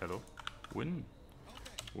 Oh, hello. Win.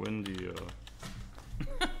 Windia.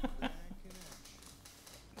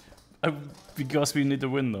 Because we need a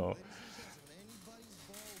win now.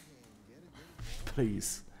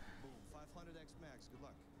 Please. Boom, 500x max, good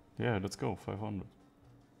luck. Yeah, let's go. 500.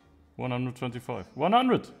 125.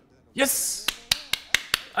 100! Yes!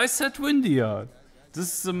 I said Windia.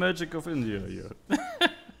 This is the magic of India here.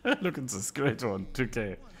 Look at this great one.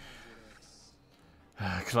 2K.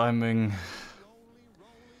 Climbing.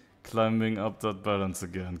 Climbing up that balance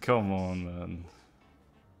again. Come on, man.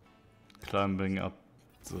 Climbing up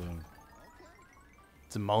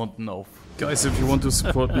the mountain of. Guys, if you want to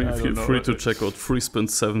support me, feel free to check out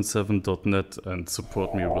freespin77.net and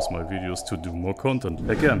support me with my videos to do more content.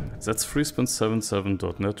 Again, that's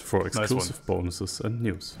freespin77.net for exclusive bonuses and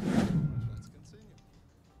news. Let's continue.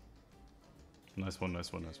 Nice one,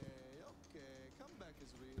 nice one, nice one. Okay, comeback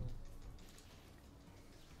is real.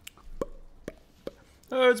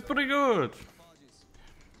 Oh, it's pretty good. Apologies.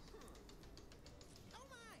 Oh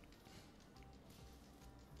my!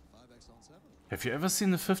 5x on 7. Have you ever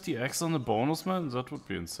seen a 50x on the bonus, man? That would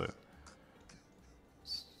be insane.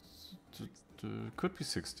 Could be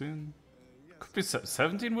 16. Could be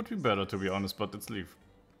 17 would be better, to be honest, but it's leave.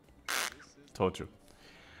 Told you.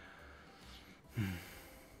 Ta-da!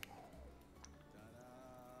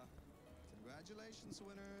 Congratulations,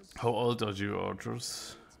 winners. How old are you,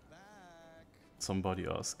 Archers? It's back. Somebody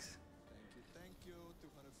asked. Thank you, thank you.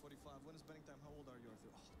 245 winners, betting time. How old are you,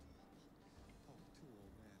 Arthur?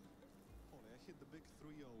 hit the big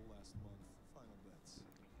 3-0 last month. Final bets.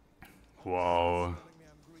 Wow. Telling me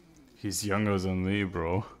I'm greedy. He's younger than me,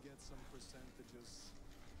 bro. Get some percentages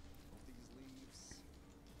of these leaves.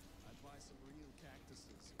 I'd buy some real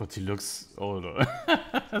cactuses. But he looks older.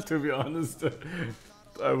 To be honest,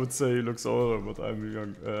 I would say he looks older, but I'm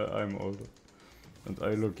young. I'm older, and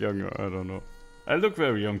I look younger. I don't know. I look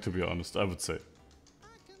very young, to be honest. I would say.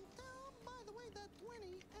 I can tell by the way that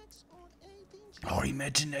 20x on 18 Oh,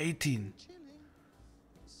 imagine 18. chilling.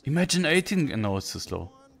 Imagine 18. No, it's too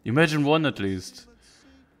slow. Imagine 1 at least.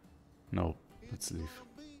 No, let's leave.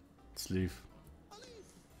 Let's leave.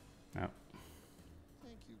 Yeah.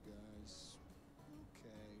 Thank you guys.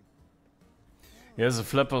 Okay. Yeah, the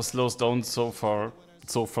flapper slows down so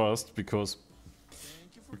fast because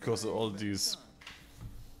of all these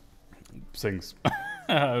things.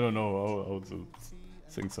 I don't know how the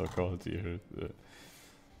things are called here.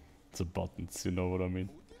 The buttons, you know what I mean?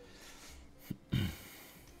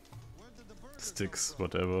 Sticks,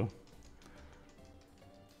 whatever.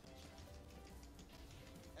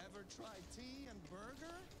 Ever try tea and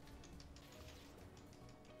burger?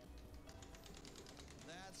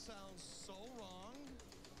 That sounds so wrong.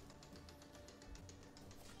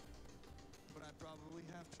 But I probably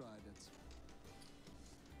have tried it.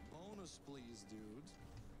 Bonus, please, dude.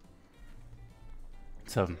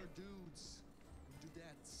 7. Dear dudes,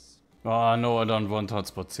 dudettes. Ah, no, I don't want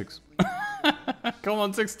hotspot 6. Come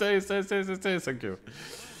on, 6 days, stay, thank you.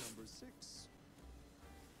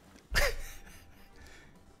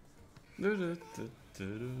 Number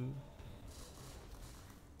 6.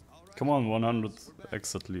 Come on,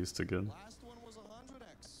 100x at least again. Last one was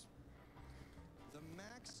 100x. The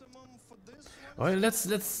maximum for this one. Alright,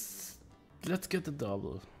 let's get the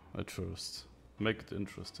double at first. Make it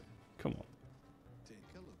interesting. Come on. Take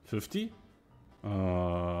a look. 50?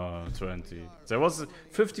 20. There was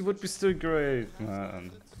 50 would be still great,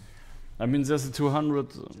 man. I mean, there's a 200,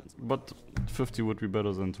 but 50 would be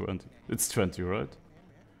better than 20. It's 20, right?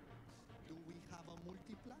 Do we have a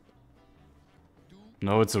multiply?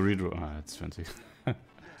 No, it's a redraw. Ah, it's 20. Yes, we have.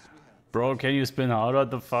 Bro, can you spin harder?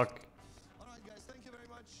 The fuck? Alright, guys, thank you very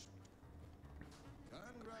much.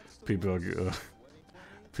 Congrats to People us. are 2020,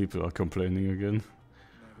 people are complaining again.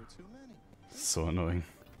 never too many. So annoying.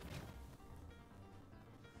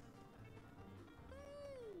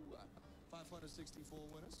 Ooh, 564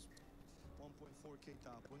 winners. 1.4k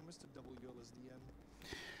top win, Mr. WLSDN.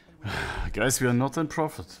 Guys, we are not in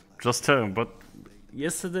profit. Just tell him. But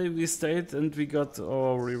yesterday we stayed and we got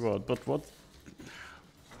our reward. But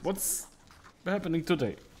what's happening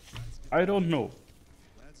today? I don't know.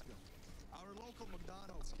 Let's go. Our local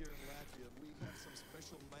McDonald's here in Latvia, we have some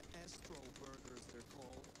special maestro burgers, they're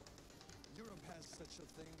called. Europe has such a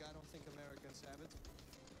thing, I don't think Americans have it.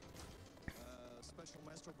 Special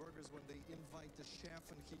maestro burgers when they invite the chef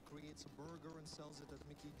and he creates a burger and sells it at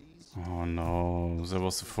Mickey D's. Oh no, there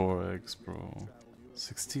was a 4x, bro.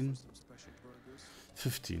 16?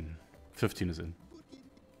 15. 15 is in.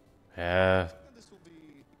 Yeah, And this will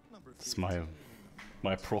be number it's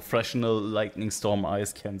my professional lightning storm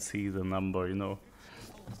eyes can see the number, you know.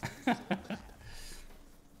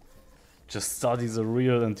 Just study the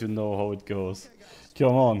reel and you know how it goes.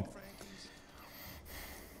 Come on.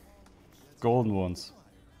 Golden ones.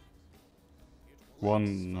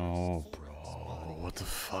 One, no, bro. What the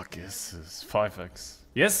fuck is this? 5x.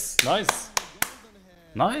 Yes, nice.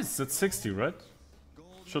 Nice, that's 60, right?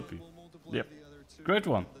 Should be. Yep. Great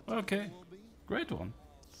one. Okay. Great one.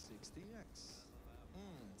 60x.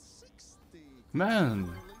 60. Man,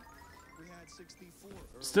 We had 64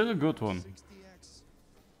 earlier. still a good one. 60x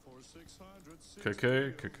for 600.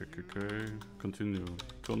 KK. Continue.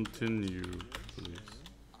 Continue, please.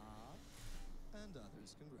 And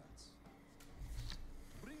others, congrats.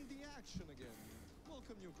 Bring the action again.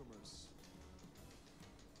 Welcome, newcomers.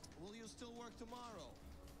 Will you still work tomorrow?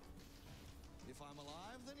 If I'm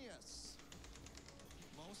alive, then yes.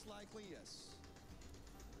 Most likely, yes.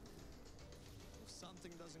 If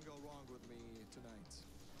something doesn't go wrong with me tonight.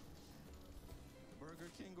 Burger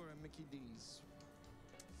King or a Mickey D's?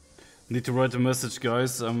 Need to write a message,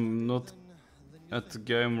 guys. I'm not Then you at the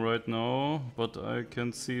game right now, but I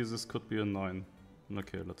can see this could be a 9.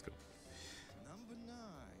 Okay, let's go. Number 9.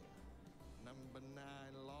 Number 9,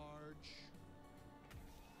 large.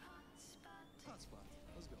 Hotspot.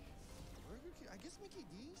 Let's go. Burger King. I guess Mickey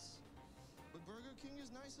D's. But Burger King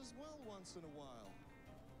is nice as well once in a while.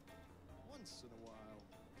 Once in a while.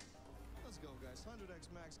 Let's go, guys.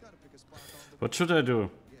 100x max. Gotta pick a spot on the What should I do?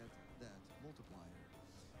 get that multiplier.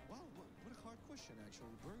 Wow, what a hard question,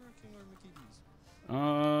 actually. Burger King or Mickey D's?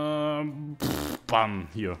 Bam,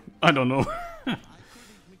 here. I don't know. I could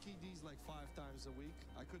eat Mickey D's like 5 times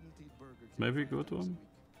I couldn't eat Burger King Maybe 5 good times a one. week.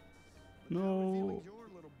 But now No. revealing your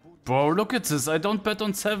little boot Bro, look at this. I don't bet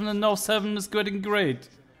on 7 and now 7 is getting great.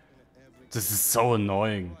 This is so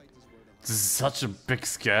annoying. This is such a big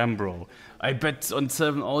scam, bro. I bet on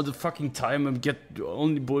 7 all the fucking time and get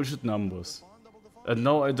only bullshit numbers. And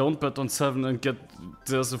now I don't bet on 7 and get...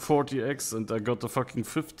 There's a 40x and I got a fucking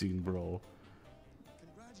 15, bro.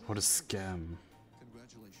 What a scam.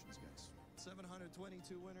 Congratulations, guys.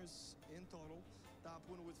 722 winners in total. Top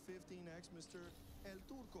winner with 15x, Mr. El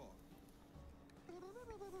Turco.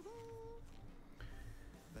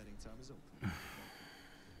 Betting time is open.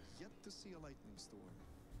 Yet to see a lightning storm.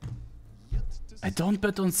 Yet to see I don't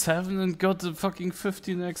bet on 7 and got a fucking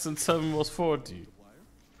 15x and 7 was 40. multiplier.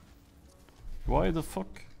 Why the fuck?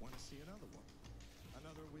 Want to see another one?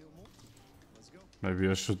 Another wheel multi. Let's go. Maybe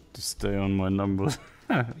I should stay on my numbers.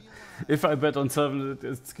 If I bet on 7,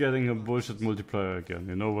 it's getting a bullshit multiplier again.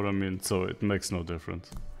 You know what I mean? So it makes no difference.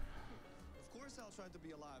 Of course I'll try to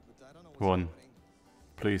be alive, but I don't know what's 1. happening.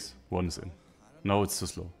 Please. 1 is in. I don't No, it's too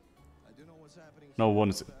slow. I do know what's happening. No, here. 1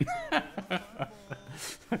 is in. That's a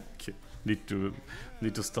fireball. Okay.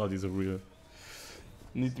 Need to study the real.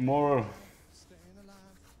 Need more. Staying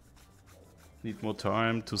alive. Need more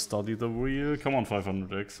time to study the real. Come on,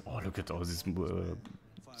 500x. Oh, look at all these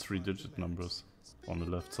 3-digit numbers on the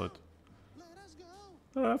left side. Let us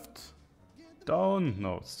go. Left. Down.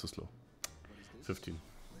 No, it's too slow. 15.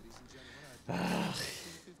 Ladies and gentlemen, I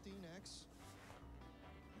think 15x.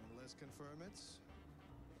 And let's confirm it.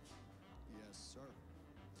 Yes, sir.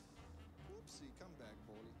 Oopsie, come back,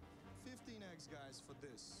 Bolly. 15x, guys, for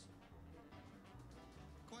this.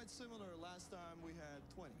 Quite similar. Last time we had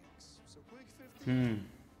 20x. So quick 15.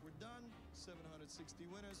 We're done. 760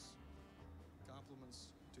 winners. Compliments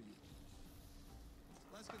to you.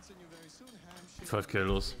 Let's continue very soon. Handshake 5k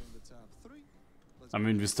loss. in the top 3. Let's I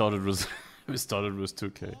mean, we started with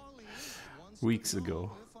 2k Ollie wants weeks to know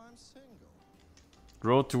ago. if I'm single.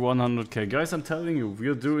 Road to 100k. Guys, I'm telling you, we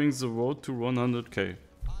are doing the road to 100k.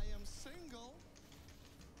 I am single,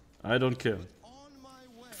 I don't care. on my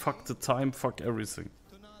way Fuck the time, fuck everything.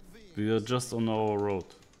 to not be. We are just on our road.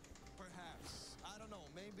 Perhaps. I don't know.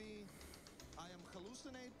 Maybe I am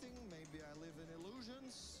hallucinating. Maybe I live in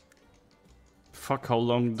illusions. Fuck how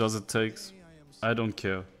long does it take? Maybe I am I don't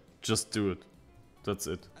care. Just do it. That's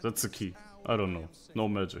it. That's the key. I don't know. No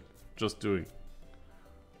magic. Just doing.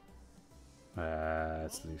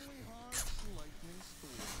 Let's leave.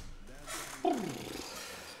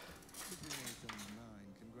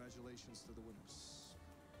 Congratulations to the winners.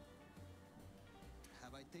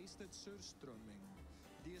 Have I tasted surströmming?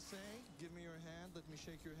 DSA, give me your hand. Let me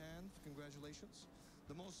shake your hand. Congratulations.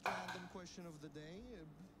 The most random question of the day.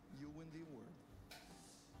 You win the award.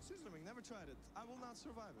 Surströmming, never tried it. I will not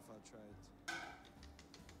survive if I try it.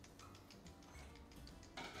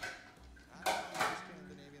 I don't know how the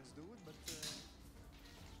Scandinavians do it, but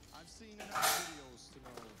I've seen enough videos to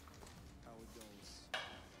know how it goes.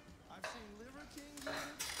 I've seen Liver King eat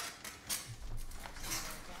it. I've seen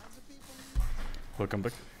all kinds of people eat it. Welcome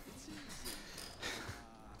back. It's easy.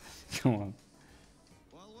 Come on.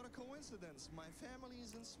 Well, what a coincidence. My family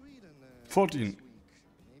is in Sweden 14. this week.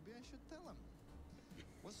 Maybe I should tell them.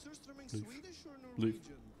 Was surströmming Leave. Swedish or Leave.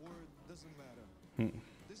 Norwegian? Or doesn't matter?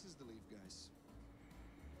 This is the leaf, guys.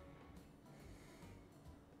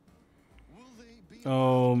 Will they be...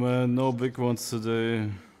 Oh man, no big ones today.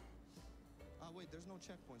 Ah, wait, there's no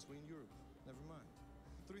checkpoints. We're in Europe. Never mind.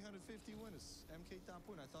 350 winners. MK top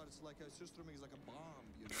win. I thought it's like a surströmming is like a bomb.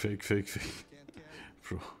 You know? Fake. Can't carry.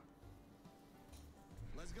 Bro.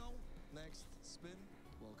 Let's go. Next spin.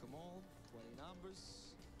 Welcome all. 20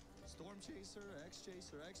 numbers. Storm Chaser, X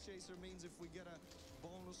Chaser. X Chaser means if we get a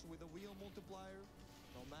bonus with a wheel multiplier,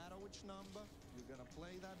 no matter which number, you're gonna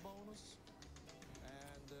play that bonus.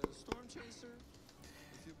 And Storm Chaser,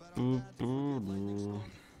 if you bet on that, if you get lightning storm,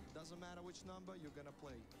 doesn't matter which number, you're gonna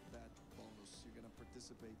play that bonus. You're gonna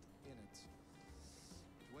participate in it.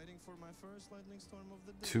 Waiting for my first lightning storm of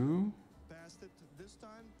the day. 2? Passed it this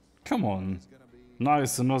time. Come on. It's gonna be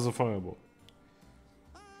Nice, another fireball.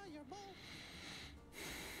 your ball.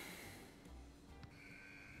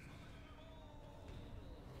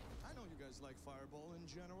 I know you guys like Fireball in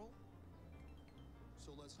general,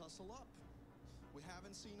 so let's hustle up. We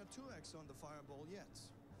haven't seen a 2x on the Fireball yet.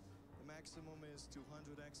 The maximum is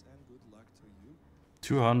 200x, and good luck to you.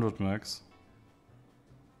 200 max.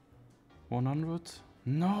 100?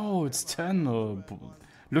 No, it's 10.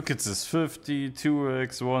 Look at this. 50,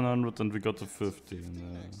 2x, 100, and we got a 50.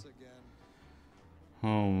 15x again.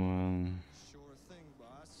 Oh man. Sure thing,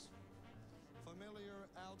 boss. Familiar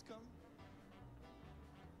outcome?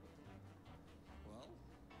 Well,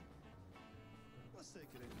 let's take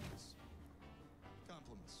it anyways.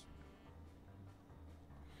 Compliments.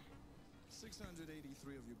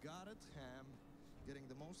 683 of you got it. Ham. Getting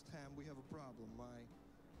the most ham, we have a problem.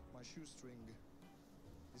 My shoestring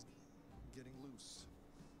is getting loose.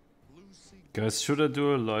 Loosey. Guys, should I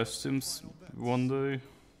do a live streams one day?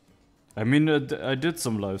 I mean, I did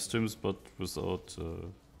some live streams, but without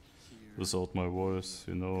my voice.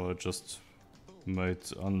 You know, I just made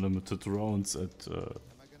unlimited rounds at Am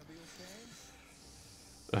I gonna be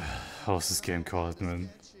okay? how's this game called, man?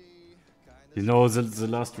 You know, the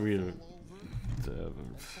last reel, the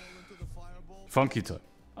Funky Time.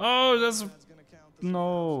 Oh, that's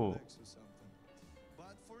no,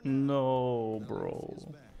 no, bro.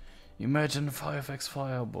 Imagine 5x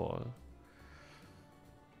Fireball.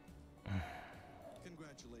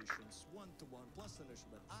 Congratulations. 1-1 plus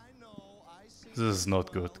initiative. I know, I see. This is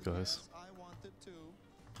not good, guys. I wanted to,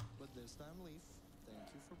 but this time Leaf.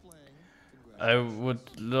 Thank you for playing. I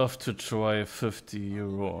would love to try 50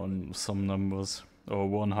 euro on some numbers, or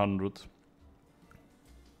 100.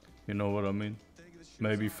 You know what I mean?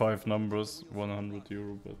 Maybe 5 numbers, 100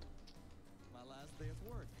 euro, but... My last day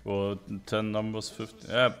at work. Or 10 numbers, 50,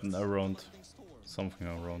 yeah, around, something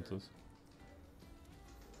around this.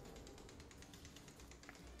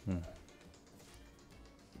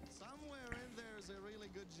 Somewhere in there is a really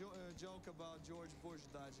good joke about George Bush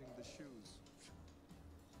dodging the shoes.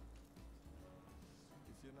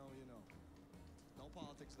 If you know, you know. No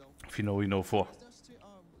politics though. If you know, you know for. Dusty,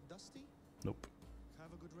 Dusty? Nope,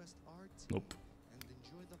 Have a good rest, Artie. nope. And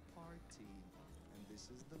enjoy the party. And this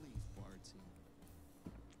is the Leaf party.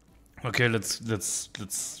 Okay, let's Not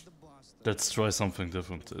the Boston. let's try something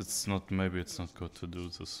different. It's not, maybe it's not good to do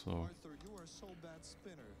this, so... Arthur, you are so bad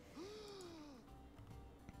spinner.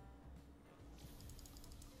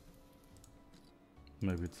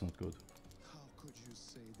 Maybe it's not good. How could you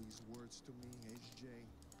say these words to me, HJ?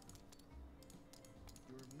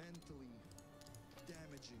 You're mentally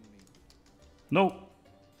damaging me. No!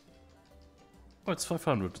 Oh, it's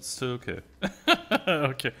 500, it's still okay.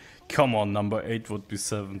 Okay, come on, number 8 would be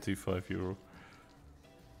 75 euro.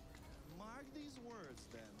 Mark these words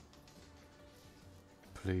then.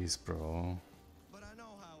 Please, bro. But I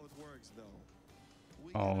know how it works though.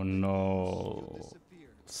 We Oh get a no. you disappear.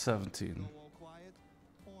 17. Go all quiet.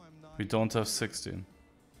 Oh, I'm not. We don't have 16,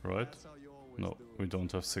 right? That's how you always No, do we it.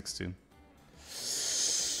 don't have 16.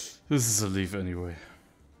 This is a leaf anyway.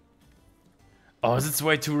 Oh, it's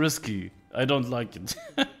way too risky. I don't like it. Still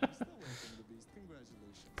welcome the beast.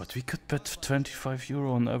 Congratulations. But we could bet 25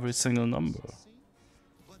 euro on every single number. See?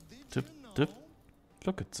 But did Dip, you know dip.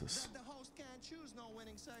 Look at this. that the host can't choose no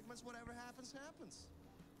winning segments? Whatever happens, happens.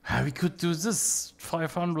 Ah, we could do this.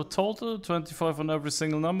 500 total, 25 on every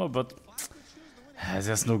single number, but If I could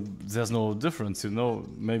choose the winning there's no difference, you know.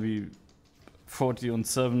 Maybe 40 on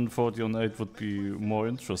 7, 40 on 8 would be more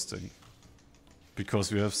interesting.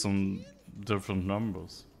 Because we have some different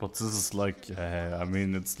numbers. But this is like, I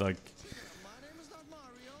mean, it's like, my name is not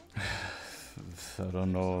Mario. I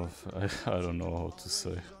don't know, I don't know how to say.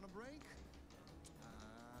 On a break?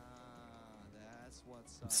 That's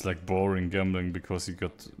what's up. It's like boring gambling because you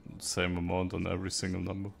got the same amount on every single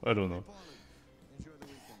number. I don't know. Enjoy the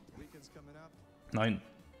weekend. Weekend's coming up. 9.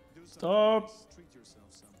 Do something Stop. nice. Treat yourself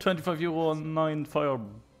something. 25 euro on 9 fireball.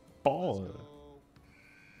 Fireball.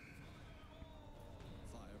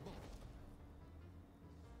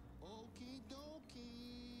 Okie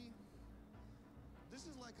dokie. This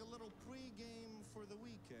is like a little pre-game for the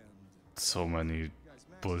weekend. So many Guys,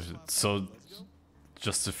 max bullshit. spot So let's go.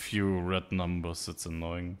 just a few red numbers. It's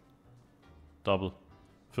annoying. Double.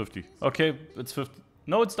 50. Okay, it's 50.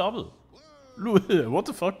 No, it's double. What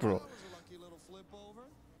the fuck, bro? That was a lucky little flip over.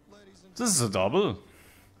 Ladies and This is a double.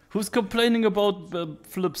 Who's complaining about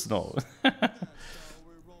flips now? that's how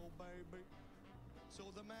we roll, baby. So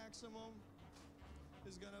the maximum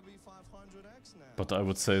is gonna be 500x now. But I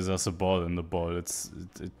would say there's a ball in the ball. It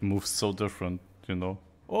moves so different, you know.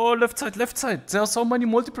 Oh, left side, left side. There are so many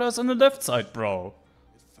multipliers on the left side, bro.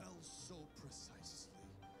 It fell so precisely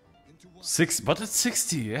into what 6, but it's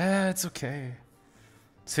 60. Yeah, it's okay.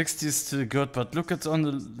 60 is still good, but look on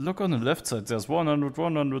the left side. There's 100,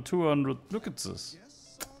 100, 200. Look at this.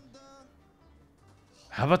 yes on the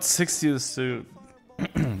How about 60 is still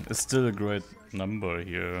is still a great number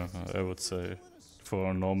here, I would say,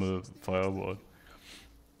 for a normal fireball.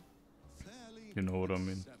 fairly You know what I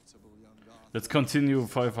mean? acceptable young Arthur. Let's continue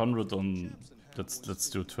 500 on. Let's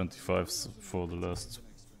do 25s for the last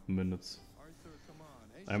minutes. Arthur, come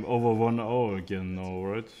on. I'm over 1 hour again now,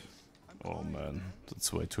 right? Oh man,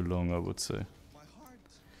 that's way too long, I would say. My heart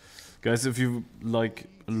Guys, if you like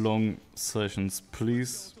long sessions,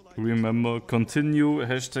 please to Remember, continue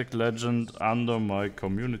hashtag legend under my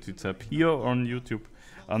community tab here on YouTube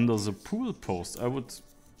under the pool post. I would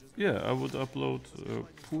upload a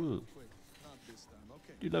pool.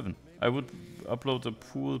 11. I would upload a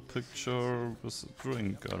pool picture with a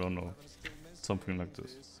drink. I don't know, something like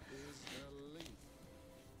this.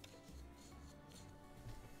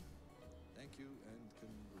 Thank you and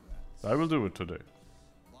congrats. I will do it today.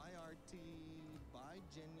 Bye RT, bye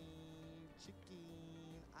Jenny, Chicken,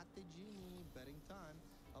 Ate Genie, betting time.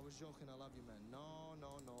 I was joking, I love you man. No,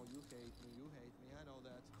 you hate me, I know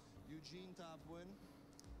that. Eugene top win,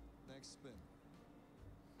 next spin.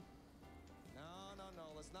 No,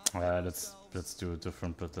 let's not. Let's do a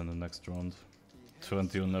different bet in the next round.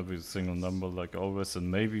 20 on every single number like always, and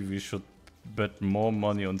maybe we should bet more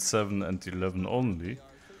money on 7 and 11 only.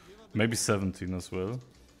 Maybe 17 as well.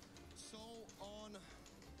 So on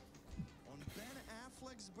Ben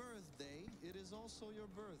Affleck's birthday, it is also your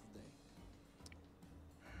birthday.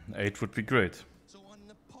 8 would be great. So on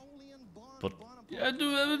Napoleon But Bonaparte, yeah,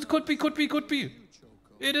 it could be.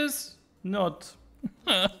 It is not.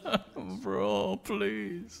 Bro,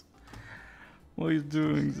 please. Why are you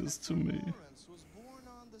doing this to me? Lawrence was born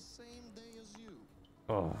on the same day as you.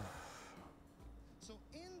 Oh. So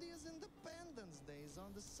India's Independence Day is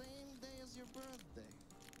on the same day as your birthday.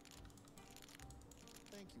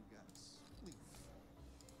 Thank you guys. Leaf.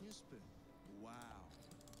 New spin. Wow.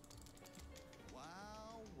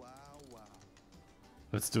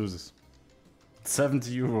 Let's do this.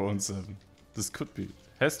 70 euro on 7. This could be.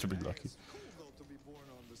 Has to be lucky. It's cool though to be born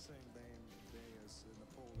on the same day as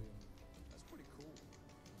Napoleon. That's pretty cool.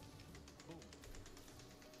 Boom.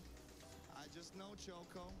 I just know,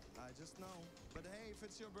 Choco. I just know. But hey, if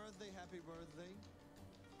it's your birthday, happy birthday.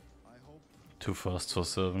 I hope Too fast for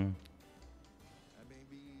 7. and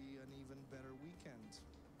maybe an even better weekend.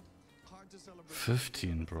 Hard to celebrate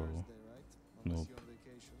 15, bro. Thursday, right? Unless Nope. you're on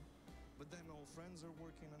vacation. But then all friends are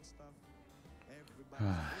working and stuff.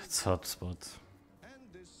 Everybody's It's hot spot. And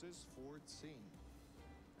this is 14.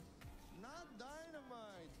 Not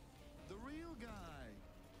Dynamite, the real guy.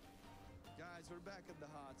 Guys, we're back at the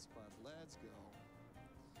hot spot. Let's go.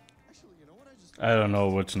 Actually, you know what I just... I don't know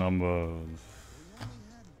which number. We only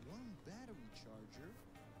had one battery charger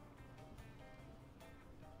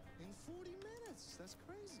in 40 minutes. That's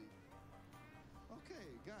crazy. Okay,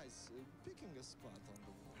 guys, picking a spot on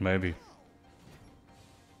the wall. Maybe. Wow.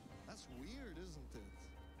 That's weird, isn't it?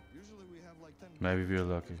 Usually we have like 10 Maybe battery we're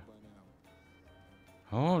lucky. chargers by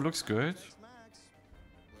now. Oh, looks great. Thanks, Max.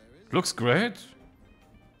 Where is Looks it? great. I think.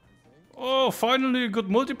 Oh, finally a good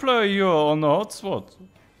multiplayer here on the hotspot.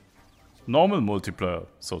 Normal multiplayer,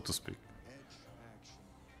 so to speak. Edge action.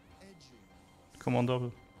 Edging. Come on, double.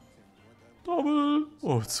 Okay, what Double!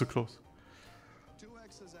 Oh, it's so close.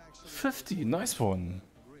 2x is actually 50, nice one.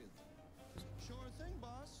 grid. Sure thing,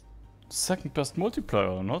 boss. Second best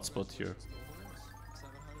multiplayer on hotspot here.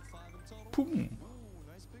 705 in total. Boom.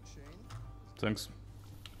 Ooh, nice pick, Shane. Thanks.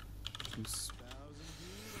 1,000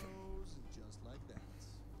 euros, just like that.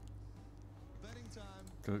 Betting time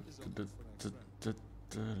is open for next round.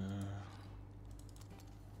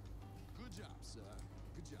 Good job, sir.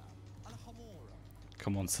 Good job. Alhamora.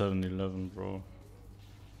 Come on, 7-11, bro.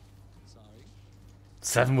 Sorry.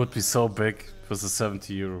 7 would be so big with a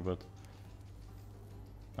 70 euro, but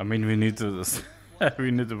I mean we need to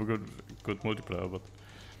we need a good multiplayer, but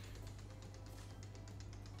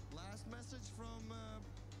Last message from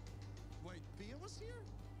wait, Pia was here?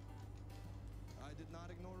 I did not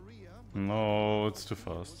ignore Ria. but no, it's too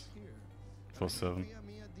Pia was fast here. for 7. Pia,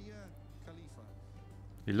 Mia, Dia, Khalifa.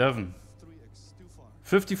 11. 3x, too far.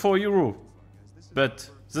 54 euro Too far, guys. This is bet. the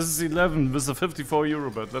first. This is 11 with a 54 euro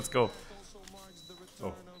bet. Let's go. Also marks the return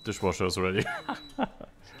Oh, of dishwasher is ready. Sure.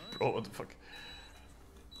 Bro, what the fuck?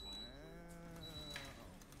 Wow.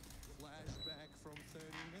 Flashback from 30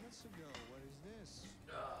 minutes ago. What is this?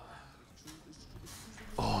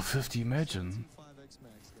 Oh, 50, imagine. 5x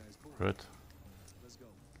max, guys. Boom. Red. Let's go.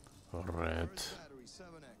 Red. First battery,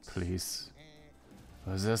 7x. Please. Eh,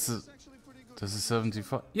 This it's is, actually pretty good. this is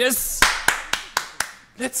 75. Yes!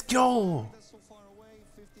 Let's go! That's so far away.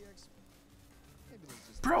 50x. Maybe let's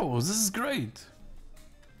just Bro, this is great.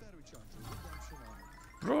 battery charger. Redemption on.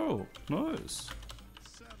 Bro, nice.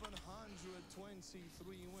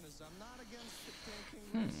 723 winners. I'm not against taking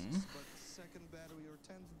risks, but second battery or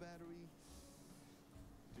 10th battery.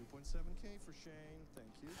 2.7k for Shane.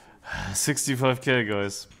 Thank you. 65k,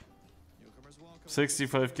 guys. Newcomers welcome.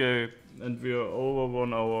 65k, and we are over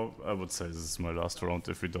 1 hour. I would say this is my last round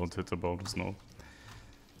if we don't hit the bonus now.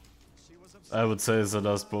 She was upset. I would say it's the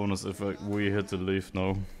last bonus if we hit the leaf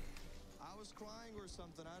now. I was crying or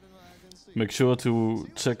something. I don't know. I didn't see Make sure to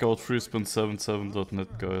check out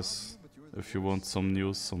freespin77.net, guys, if you want some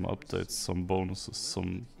news, some updates, some bonuses,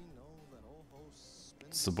 some...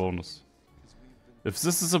 It's a bonus. If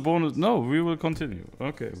this is a bonus... No, we will continue.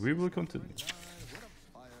 Okay, we will continue.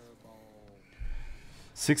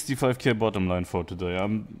 65k bottom line for today.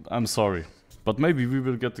 I'm sorry. But maybe we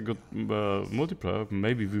will get a good multiplier.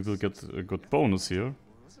 Maybe we will get a good bonus here.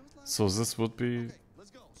 So this would be...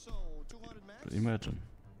 Imagine.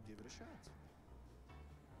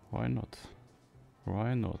 Why not?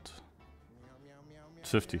 Why not?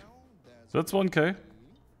 50. That's 1k.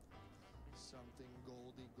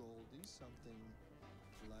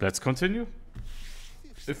 Let's continue.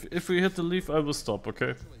 If we hit the leaf, I will stop,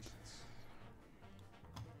 okay?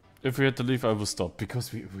 If we hit the leaf, I will stop,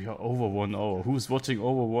 because we are over 1 hour. Who's watching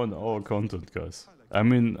over 1 hour content, guys? I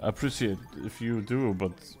mean, I appreciate if you do,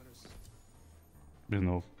 but... You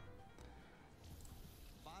know...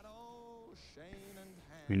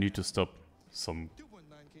 We need to stop somewhere.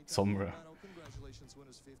 Congratulations,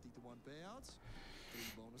 winners, 50 to 1 payouts. 3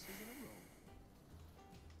 bonuses in a row.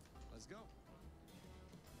 Let's go.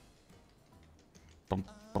 Bum,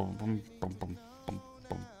 bum, bum, bum, bum, bum,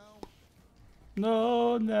 bum.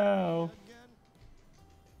 No, no.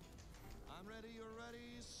 I'm ready, you're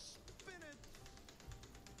ready. Spin it.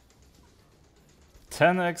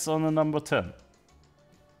 10x on the number 10.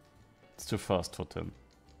 It's too fast for 10.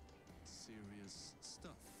 Serious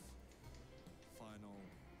stuff. Final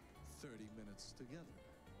 30 minutes together.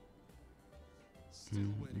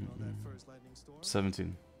 Still waiting on that first lightning storm.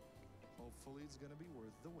 17. Hopefully it's gonna be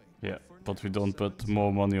worth the wait. Yeah, For but now, we don't bet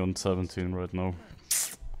more money on 17 right now.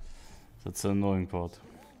 That's the annoying part.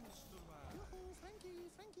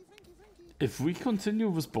 If we continue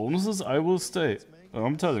with bonuses, I will stay.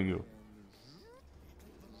 I'm telling you.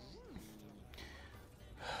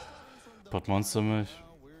 But Monster Mash?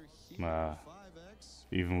 Nah.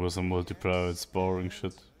 Even with a multiplier, it's boring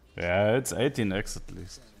shit. Yeah, it's 18x at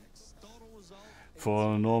least.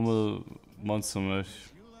 For a normal Monster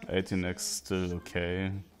Mash, 18x still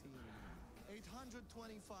okay.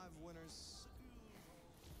 825 winners.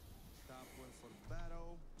 Top win for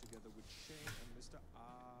Battle, together with Shane and Mr.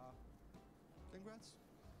 Congrats.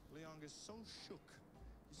 Leon is so shook.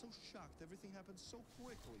 He's so shocked. Everything happened so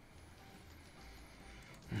quickly.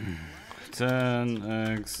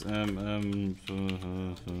 10x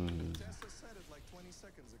Tessa said it like 20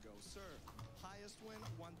 seconds ago. Sir, highest win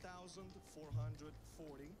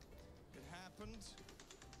 1,440. It happened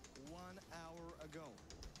 1 hour ago.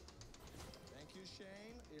 Thank you,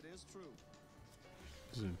 Shane. It is true.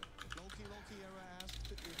 Loki Era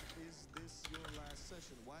asked if is this your last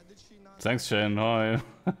session. Why did she not? Thanks, Shane. Hi.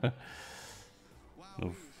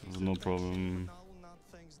 Wow, No problem. no, not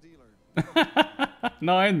thanks, dealer.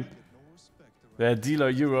 Nine. No respect around. Yeah, dealer,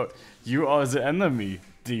 you are the enemy,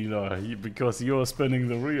 dealer, because you are spinning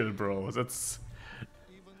the wheel, bro. That's...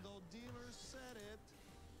 Even though dealer said it,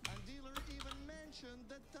 and dealer even mentioned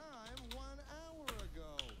the time 1 hour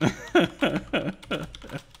ago.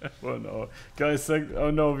 1 hour. Guys,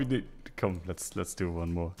 oh no, we need... Come, let's do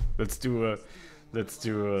one more. Let's do a...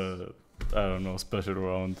 I don't know, special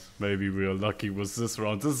round. Maybe we are lucky with this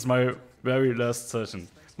round. This is my very last session.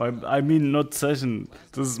 I mean, not session.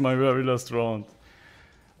 This is my very last round.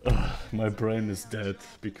 My brain is dead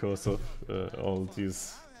because of all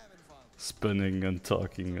these spinning and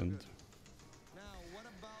talking and... Now, what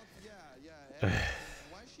about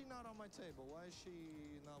why is she not on my table? Why is she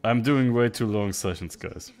not? I'm doing way too long sessions,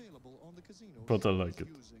 guys. Available on the casino. But I like it.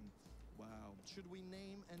 Wow. Should we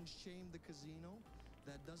name and shame the casino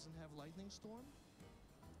that doesn't have lightning storm?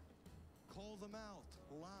 Call them out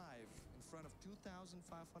live in front of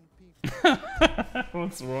 2,500 people.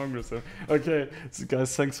 What's wrong with him? Okay, so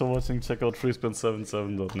guys, thanks for watching. Check out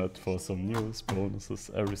freespin77.net for some news, bonuses,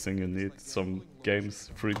 everything you need. Some games,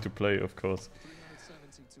 free to play, of course.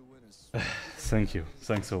 372 winners. Thank you.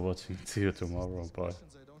 Thanks for watching. See you tomorrow. Bye.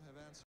 Questions I don't